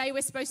 This day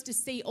we're supposed to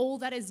see all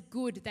that is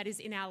good that is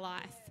in our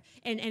life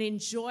and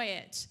enjoy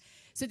it.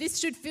 So this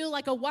should feel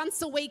like a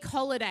once-a-week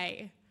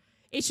holiday.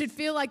 It should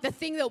feel like the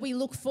thing that we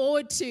look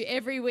forward to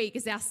every week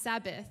is our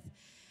Sabbath.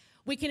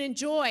 We can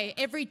enjoy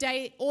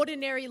everyday,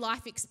 ordinary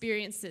life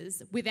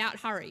experiences without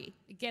hurry.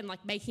 Again,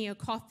 like making a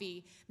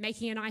coffee,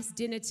 making a nice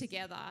dinner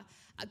together,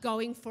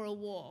 going for a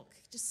walk,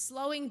 just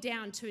slowing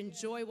down to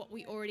enjoy what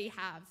we already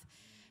have.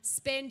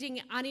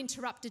 Spending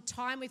uninterrupted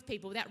time with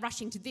people without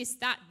rushing to this,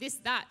 that,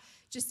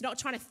 just not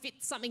trying to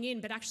fit something in,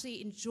 but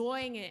actually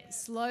enjoying it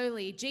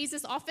slowly.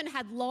 Jesus often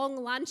had long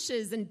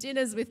lunches and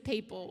dinners with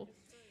people.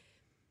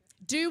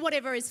 Do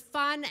whatever is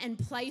fun and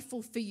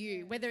playful for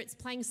you, whether it's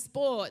playing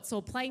sports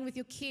or playing with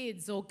your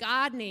kids or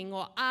gardening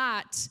or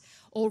art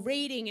or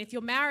reading. If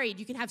you're married,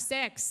 you can have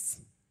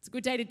sex. It's a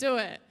good day to do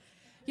it.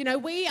 You know,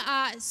 we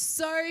are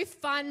so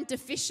fun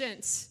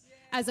deficient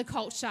as a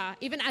culture,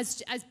 even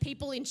as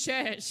people in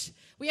church.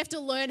 We have to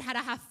learn how to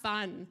have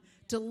fun,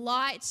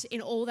 delight in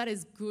all that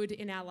is good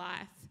in our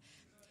life.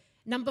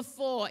 Number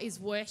 4 is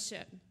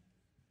worship.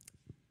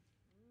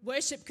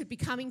 Worship could be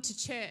coming to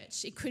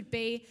church. It could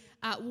be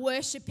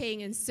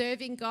worshipping and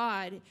serving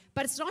God.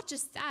 But it's not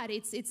just that.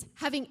 It's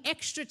having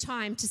extra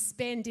time to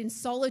spend in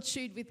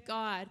solitude with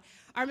God.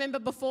 I remember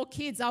before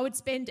kids, I would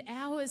spend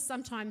hours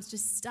sometimes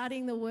just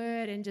studying the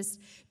Word and just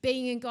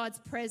being in God's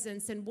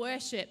presence and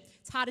worship.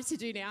 It's harder to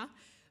do now,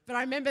 but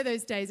I remember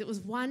those days. It was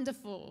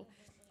wonderful.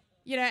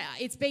 You know,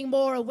 it's being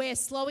more aware,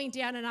 slowing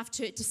down enough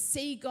to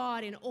see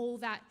God in all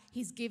that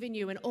He's given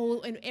you and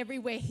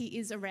everywhere He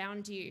is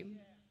around you.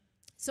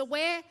 So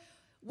where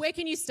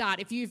can you start?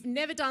 If you've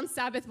never done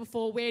Sabbath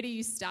before, where do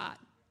you start?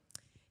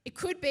 It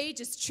could be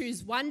just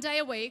choose one day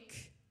a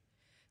week,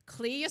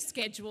 clear your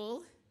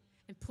schedule,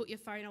 and put your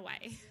phone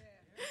away.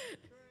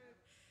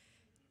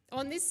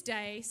 On this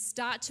day,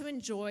 start to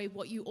enjoy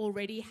what you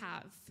already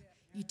have.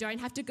 You don't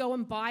have to go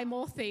and buy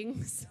more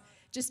things.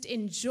 Just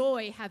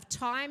enjoy, have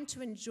time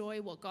to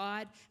enjoy what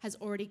God has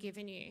already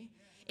given you.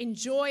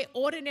 Enjoy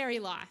ordinary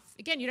life.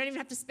 Again, you don't even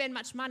have to spend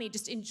much money.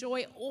 Just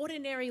enjoy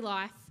ordinary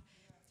life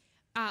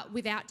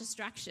without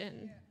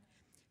distraction.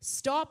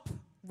 Stop,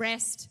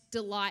 rest,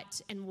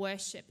 delight, and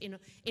worship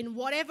in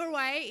whatever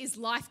way is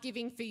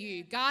life-giving for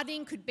you.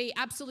 Gardening could be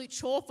absolute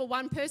chore for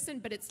one person,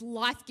 but it's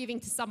life-giving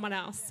to someone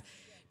else.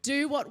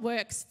 Do what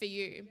works for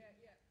you.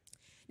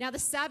 Now, the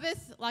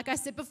Sabbath, like I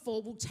said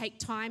before, will take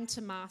time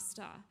to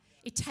master.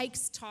 It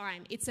takes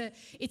time. It's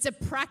a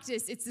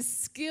practice. It's a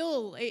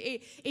skill.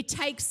 It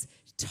takes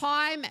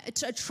time,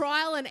 a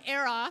trial and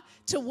error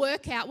to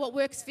work out what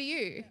works for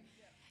you.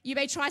 You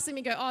may try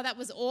something and go, oh, that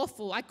was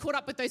awful. I caught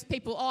up with those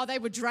people. Oh, they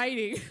were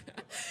draining.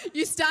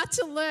 You start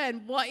to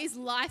learn what is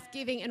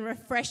life-giving and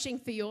refreshing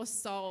for your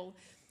soul.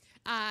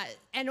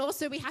 And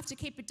also we have to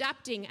keep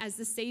adapting as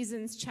the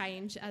seasons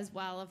change as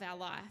well of our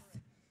life.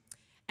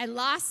 And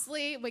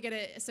lastly,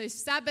 so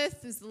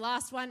Sabbath is the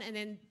last one, and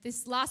then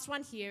this last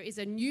one here is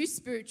a new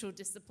spiritual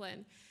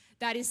discipline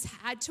that has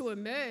had to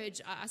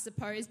emerge, I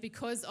suppose,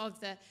 because of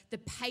the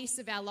pace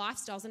of our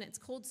lifestyles, and it's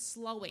called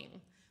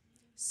slowing.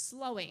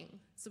 Slowing.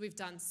 So we've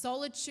done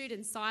solitude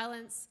and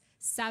silence,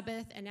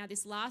 Sabbath, and now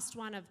this last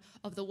one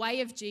of the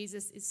way of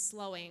Jesus is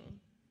slowing.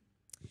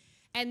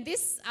 And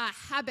this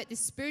habit, this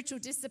spiritual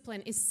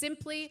discipline, is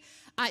simply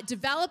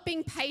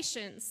developing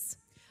patience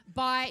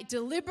by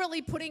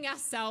deliberately putting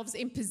ourselves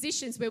in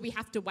positions where we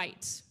have to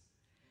wait.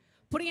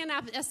 Putting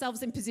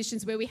ourselves in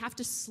positions where we have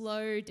to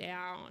slow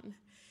down.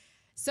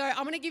 So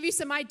I'm going to give you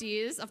some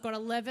ideas. I've got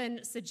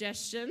 11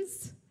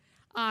 suggestions.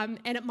 And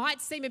it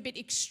might seem a bit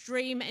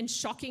extreme and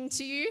shocking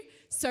to you.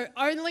 So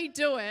only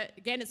do it.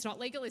 Again, it's not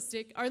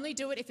legalistic. Only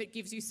do it if it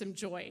gives you some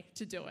joy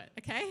to do it,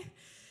 okay?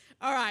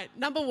 All right,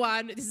 number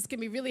one, this is going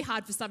to be really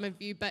hard for some of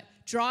you, but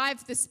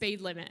drive the speed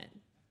limit.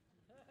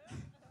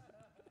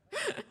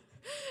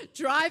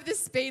 Drive the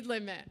speed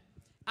limit.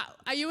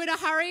 Are you in a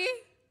hurry?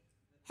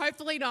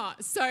 Hopefully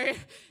not. So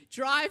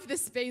drive the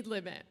speed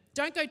limit.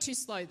 Don't go too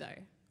slow, though.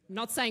 I'm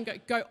not saying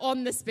go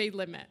on the speed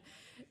limit.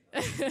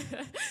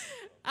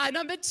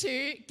 Number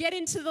two, get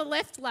into the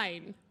left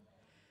lane.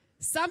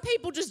 Some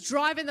people just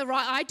drive in the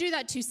right. I do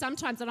that too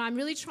sometimes, and I'm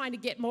really trying to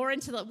get more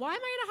into the, why am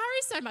I in a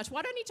hurry so much?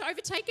 Why do I need to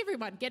overtake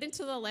everyone? Get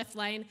into the left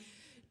lane,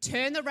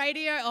 turn the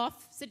radio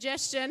off,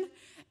 suggestion,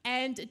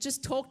 and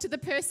just talk to the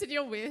person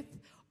you're with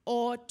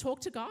or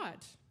talk to God.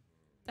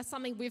 That's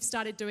something we've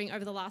started doing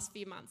over the last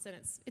few months, and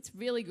it's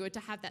really good to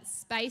have that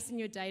space in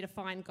your day to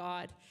find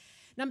God.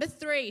 Number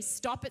three,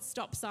 stop at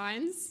stop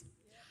signs.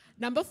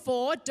 Number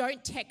four,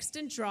 don't text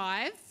and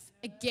drive.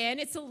 Again,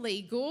 it's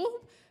illegal,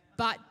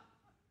 but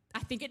I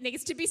think it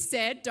needs to be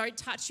said. Don't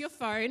touch your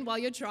phone while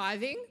you're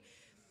driving.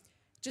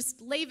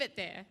 Just leave it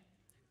there.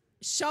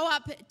 Show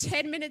up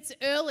 10 minutes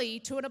early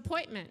to an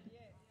appointment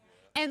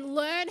and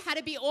learn how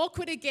to be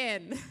awkward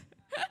again.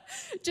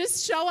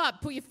 Just show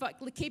up,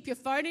 keep your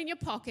phone in your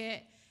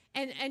pocket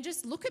and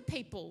just look at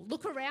people.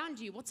 Look around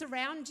you. What's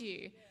around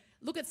you?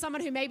 Look at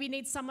someone who maybe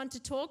needs someone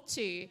to talk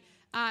to.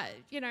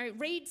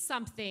 Read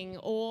something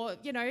or,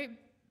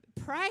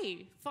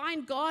 pray.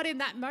 Find God in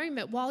that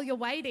moment while you're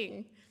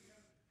waiting.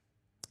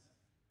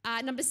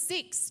 Number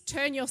six,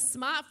 turn your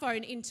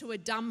smartphone into a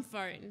dumb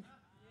phone.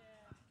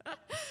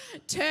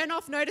 Turn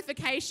off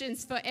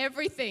notifications for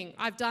everything.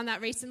 I've done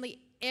that recently.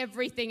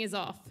 Everything is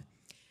off.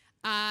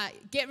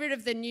 Get rid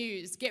of the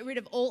news. Get rid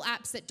of all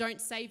apps that don't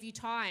save you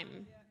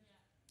time.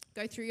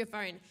 Go through your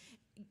phone.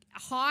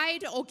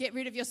 Hide or get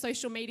rid of your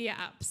social media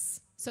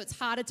apps so it's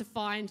harder to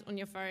find on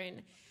your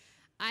phone.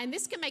 And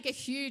this can make a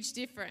huge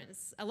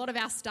difference. A lot of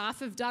our staff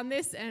have done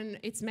this, and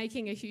it's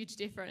making a huge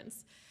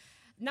difference.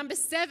 Number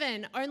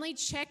seven, only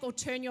check or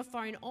turn your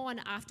phone on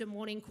after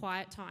morning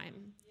quiet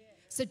time.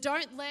 So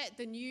don't let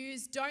the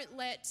news, don't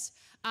let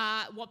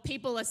what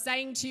people are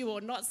saying to you or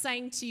not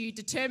saying to you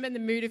determine the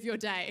mood of your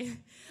day.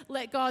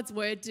 Let God's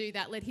word do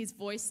that. Let his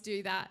voice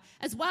do that.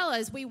 As well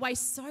as we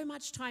waste so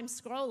much time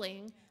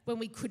scrolling when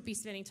we could be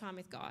spending time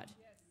with God.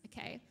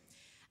 Okay.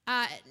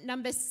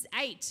 Number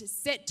eight,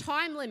 set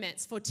time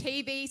limits for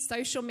TV,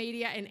 social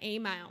media, and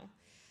email.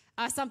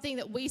 Something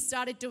that we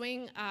started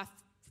doing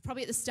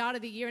probably at the start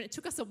of the year, and it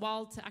took us a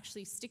while to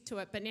actually stick to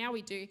it, but now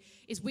we do,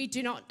 is we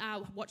do not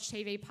watch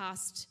TV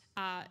past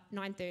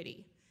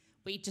 9:30.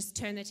 We just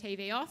turn the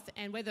TV off,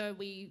 and whether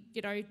we,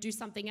 do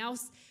something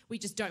else, we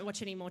just don't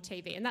watch any more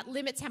TV. And that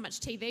limits how much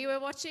TV we're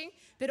watching,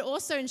 but it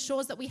also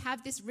ensures that we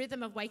have this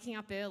rhythm of waking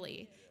up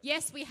early.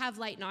 Yes, we have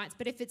late nights,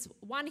 but if it's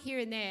one here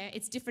and there,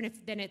 it's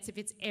different than if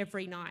it's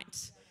every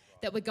night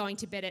that we're going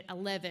to bed at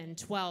 11,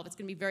 12. It's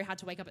going to be very hard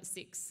to wake up at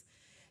 6.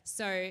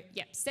 So,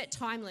 set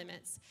time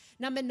limits.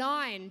 Number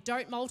 9,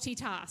 don't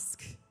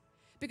multitask.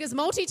 Because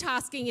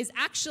multitasking is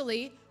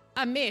actually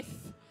a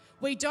myth.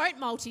 We don't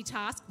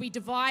multitask, we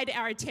divide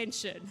our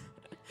attention.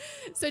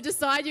 So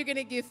decide you're going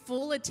to give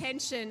full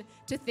attention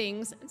to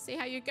things and see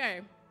how you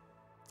go.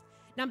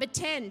 Number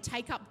 10,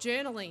 take up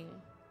journaling.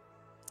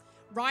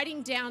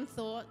 Writing down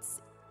thoughts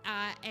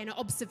and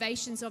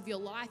observations of your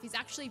life is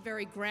actually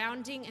very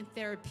grounding and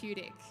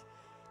therapeutic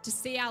to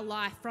see our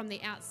life from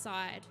the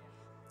outside.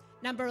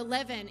 Number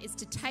 11 is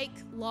to take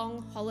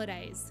long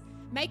holidays.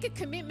 Make a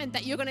commitment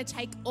that you're going to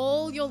take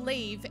all your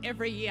leave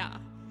every year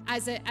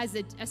as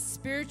a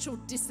spiritual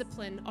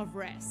discipline of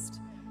rest,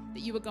 that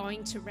you are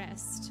going to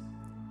rest.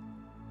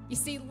 You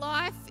see,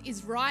 life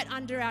is right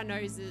under our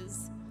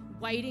noses,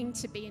 waiting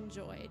to be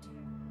enjoyed,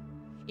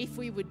 if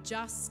we would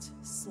just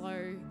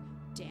slow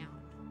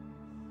down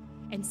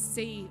and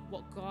see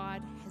what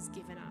God has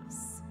given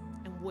us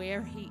and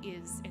where he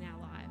is in our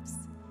lives.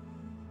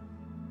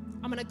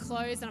 I'm going to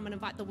close and I'm going to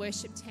invite the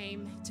worship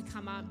team to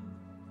come up.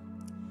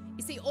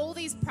 You see, all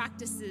these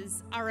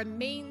practices are a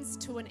means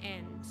to an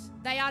end.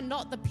 They are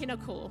not the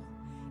pinnacle.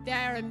 They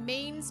are a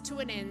means to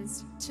an end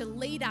to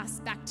lead us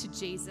back to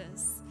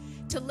Jesus,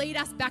 to lead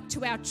us back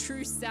to our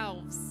true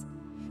selves,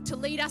 to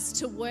lead us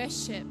to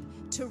worship,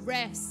 to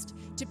rest,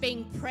 to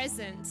being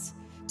present,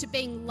 to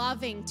being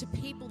loving to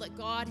people that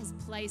God has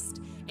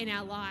placed in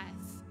our life.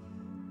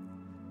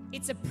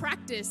 It's a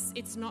practice,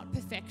 it's not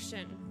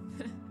perfection.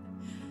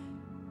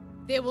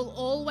 There will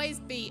always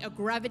be a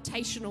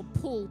gravitational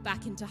pull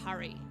back into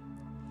hurry.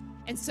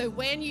 And so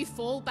when you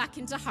fall back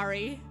into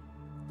hurry,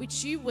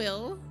 which you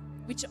will,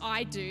 which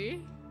I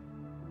do,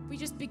 we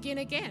just begin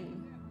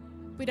again.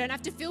 We don't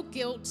have to feel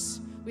guilt.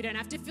 We don't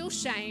have to feel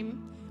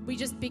shame. We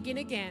just begin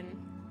again.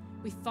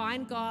 We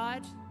find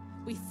God.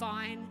 We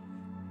find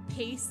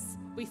peace.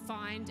 We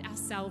find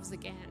ourselves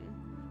again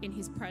in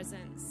His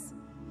presence.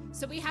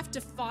 So we have to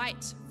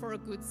fight for a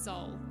good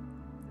soul.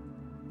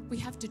 We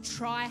have to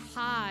try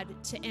hard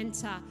to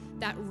enter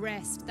that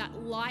rest,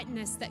 that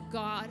lightness that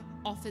God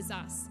offers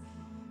us.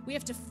 We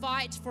have to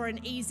fight for an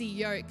easy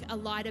yoke, a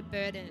lighter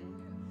burden,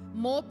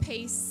 more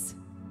peace,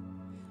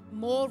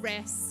 more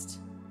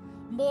rest,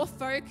 more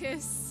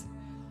focus,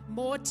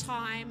 more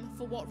time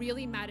for what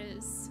really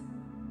matters,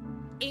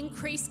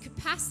 increased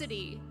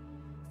capacity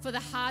for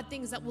the hard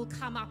things that will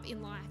come up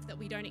in life that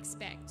we don't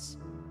expect.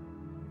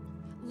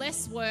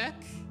 Less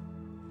work,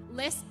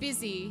 less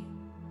busy,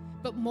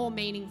 but more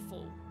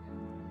meaningful.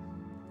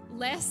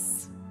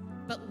 Less,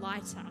 but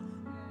lighter.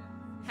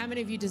 How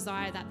many of you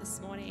desire that this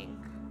morning?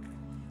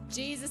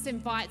 Jesus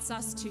invites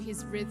us to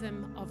His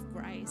rhythm of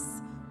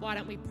grace. Why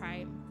don't we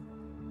pray?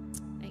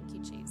 Thank you,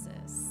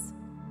 Jesus.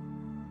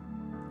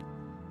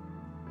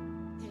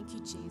 Thank you,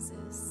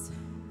 Jesus.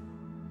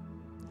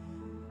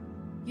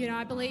 You know,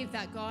 I believe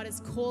that God is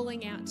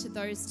calling out to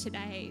those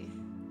today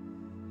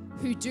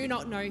who do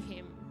not know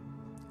Him,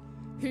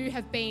 who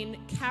have been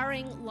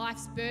carrying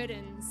life's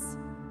burdens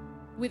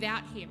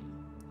without Him,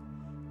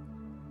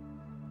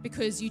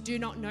 because you do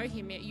not know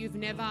Him yet. You've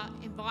never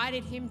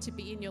invited Him to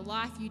be in your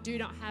life. You do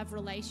not have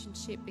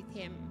relationship with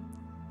Him.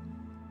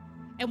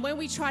 And when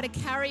we try to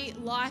carry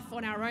life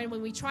on our own,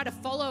 when we try to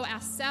follow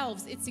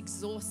ourselves, it's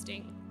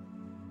exhausting.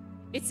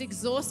 It's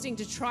exhausting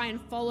to try and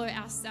follow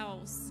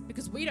ourselves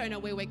because we don't know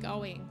where we're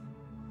going.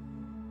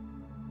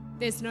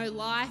 There's no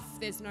life,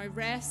 there's no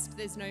rest,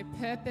 there's no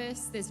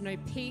purpose, there's no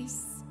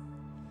peace.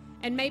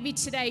 And maybe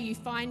today you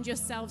find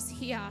yourselves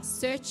here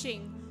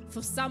searching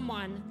for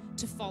someone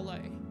to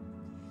follow,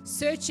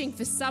 searching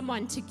for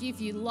someone to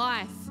give you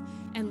life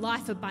and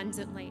life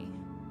abundantly.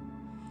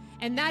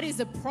 And that is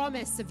a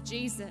promise of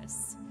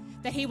Jesus,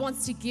 that He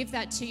wants to give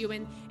that to you.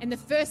 And the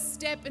first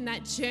step in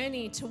that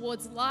journey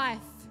towards life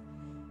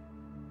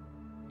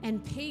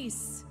and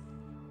peace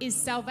is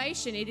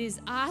salvation. It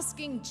is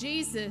asking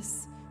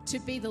Jesus to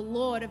be the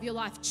Lord of your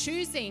life,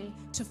 choosing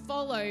to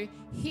follow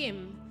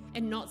Him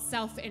and not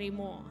self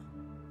anymore.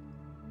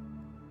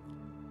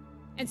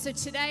 And so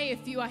today,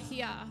 if you are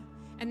here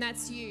and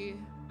that's you,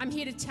 I'm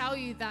here to tell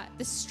you that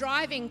the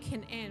striving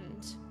can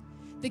end.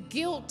 The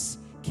guilt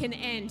can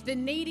end. The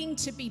needing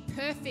to be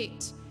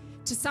perfect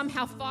to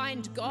somehow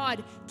find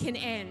God can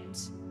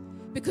end.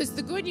 Because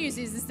the good news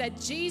is that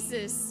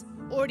Jesus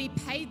already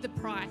paid the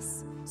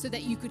price so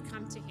that you could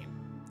come to Him.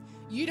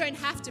 You don't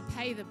have to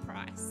pay the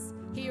price.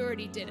 He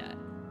already did it.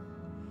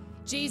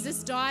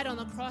 Jesus died on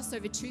the cross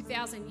over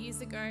 2,000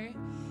 years ago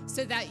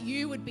so that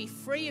you would be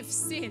free of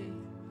sin.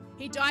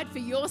 He died for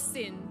your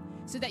sin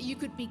so that you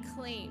could be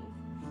clean,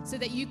 so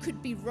that you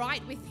could be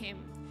right with Him.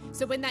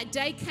 So when that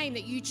day came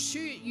that you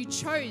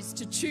chose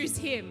to choose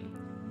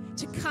Him,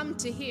 to come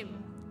to Him,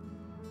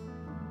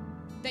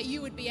 that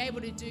you would be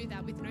able to do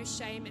that with no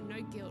shame and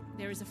no guilt.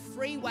 There is a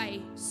free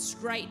way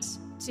straight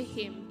to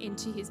Him,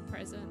 into His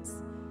presence.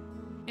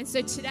 And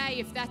so today,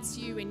 if that's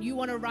you and you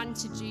want to run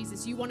to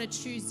Jesus, you want to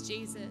choose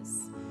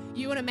Jesus,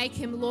 you want to make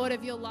Him Lord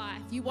of your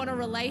life, you want a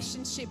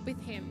relationship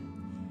with Him,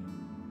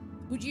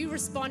 would you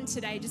respond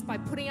today just by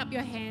putting up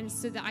your hands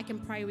so that I can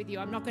pray with you?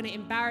 I'm not going to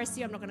embarrass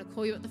you. I'm not going to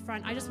call you at the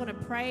front. I just want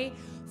to pray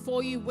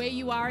for you where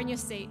you are in your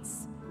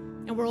seats.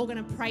 And we're all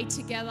going to pray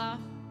together.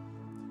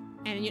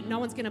 And no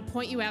one's going to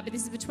point you out, but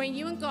this is between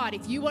you and God.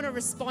 If you want to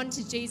respond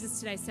to Jesus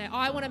today, say,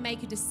 I want to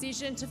make a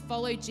decision to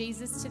follow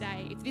Jesus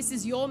today. If this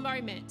is your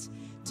moment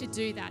to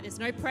do that, there's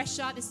no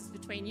pressure. This is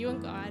between you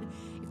and God.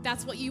 If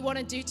that's what you want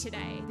to do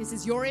today, this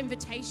is your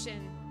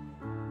invitation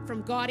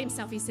from God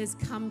Himself. He says,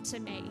 come to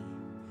me.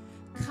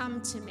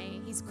 Come to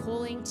me. He's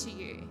calling to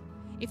you.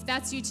 If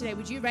that's you today,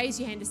 would you raise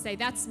your hand to say,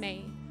 that's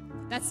me.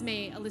 That's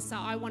me, Alyssa.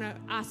 I want to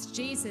ask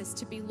Jesus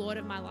to be Lord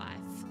of my life.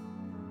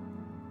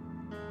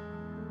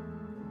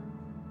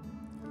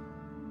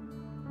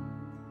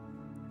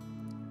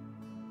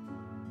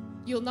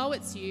 You'll know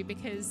it's you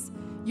because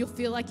you'll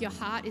feel like your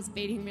heart is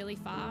beating really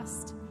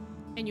fast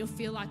and you'll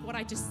feel like what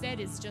I just said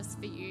is just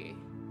for you.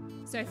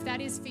 So if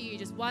that is for you,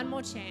 just one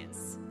more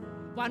chance,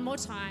 one more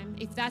time.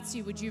 If that's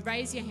you, would you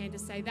raise your hand to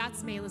say,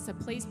 that's me, Alyssa,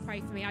 please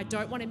pray for me. I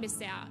don't want to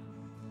miss out.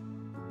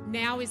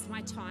 Now is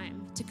my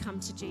time to come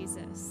to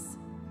Jesus.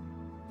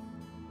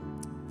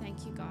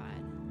 Thank you, God.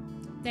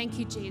 Thank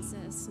you,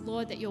 Jesus.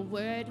 Lord, that your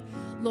word,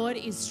 Lord,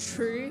 is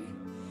true.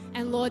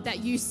 And Lord, that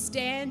you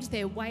stand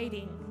there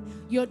waiting.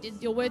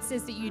 Your word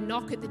says that you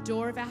knock at the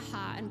door of our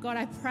heart. And God,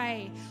 I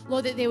pray,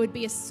 Lord, that there would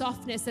be a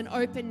softness and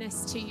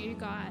openness to you,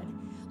 God.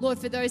 Lord,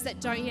 for those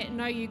that don't yet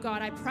know you,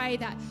 God, I pray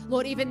that,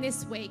 Lord, even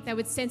this week, they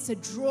would sense a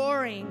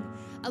drawing,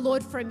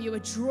 Lord, from you, a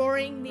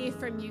drawing near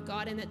from you,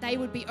 God, and that they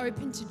would be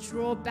open to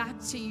draw back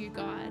to you,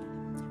 God.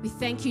 We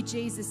thank you,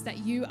 Jesus,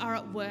 that you are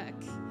at work.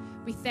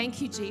 We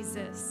thank you,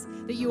 Jesus,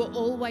 that you are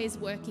always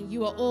working.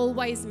 You are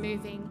always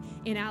moving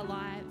in our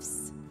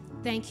lives.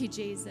 Thank you,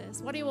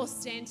 Jesus. Why don't you all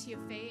stand to your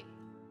feet?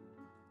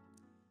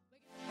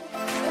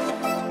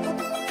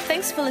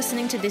 Thanks for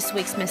listening to this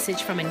week's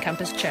message from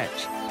Encompass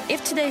Church.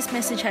 If today's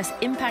message has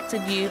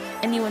impacted you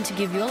and you want to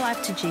give your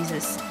life to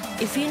Jesus,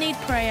 if you need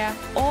prayer,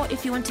 or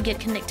if you want to get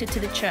connected to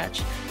the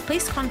church,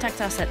 please contact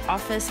us at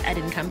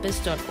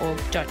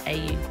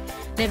office@encompass.org.au.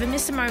 Never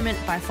miss a moment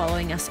by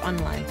following us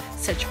online.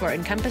 Search for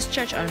Encompass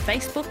Church on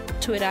Facebook,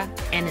 Twitter,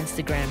 and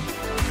Instagram.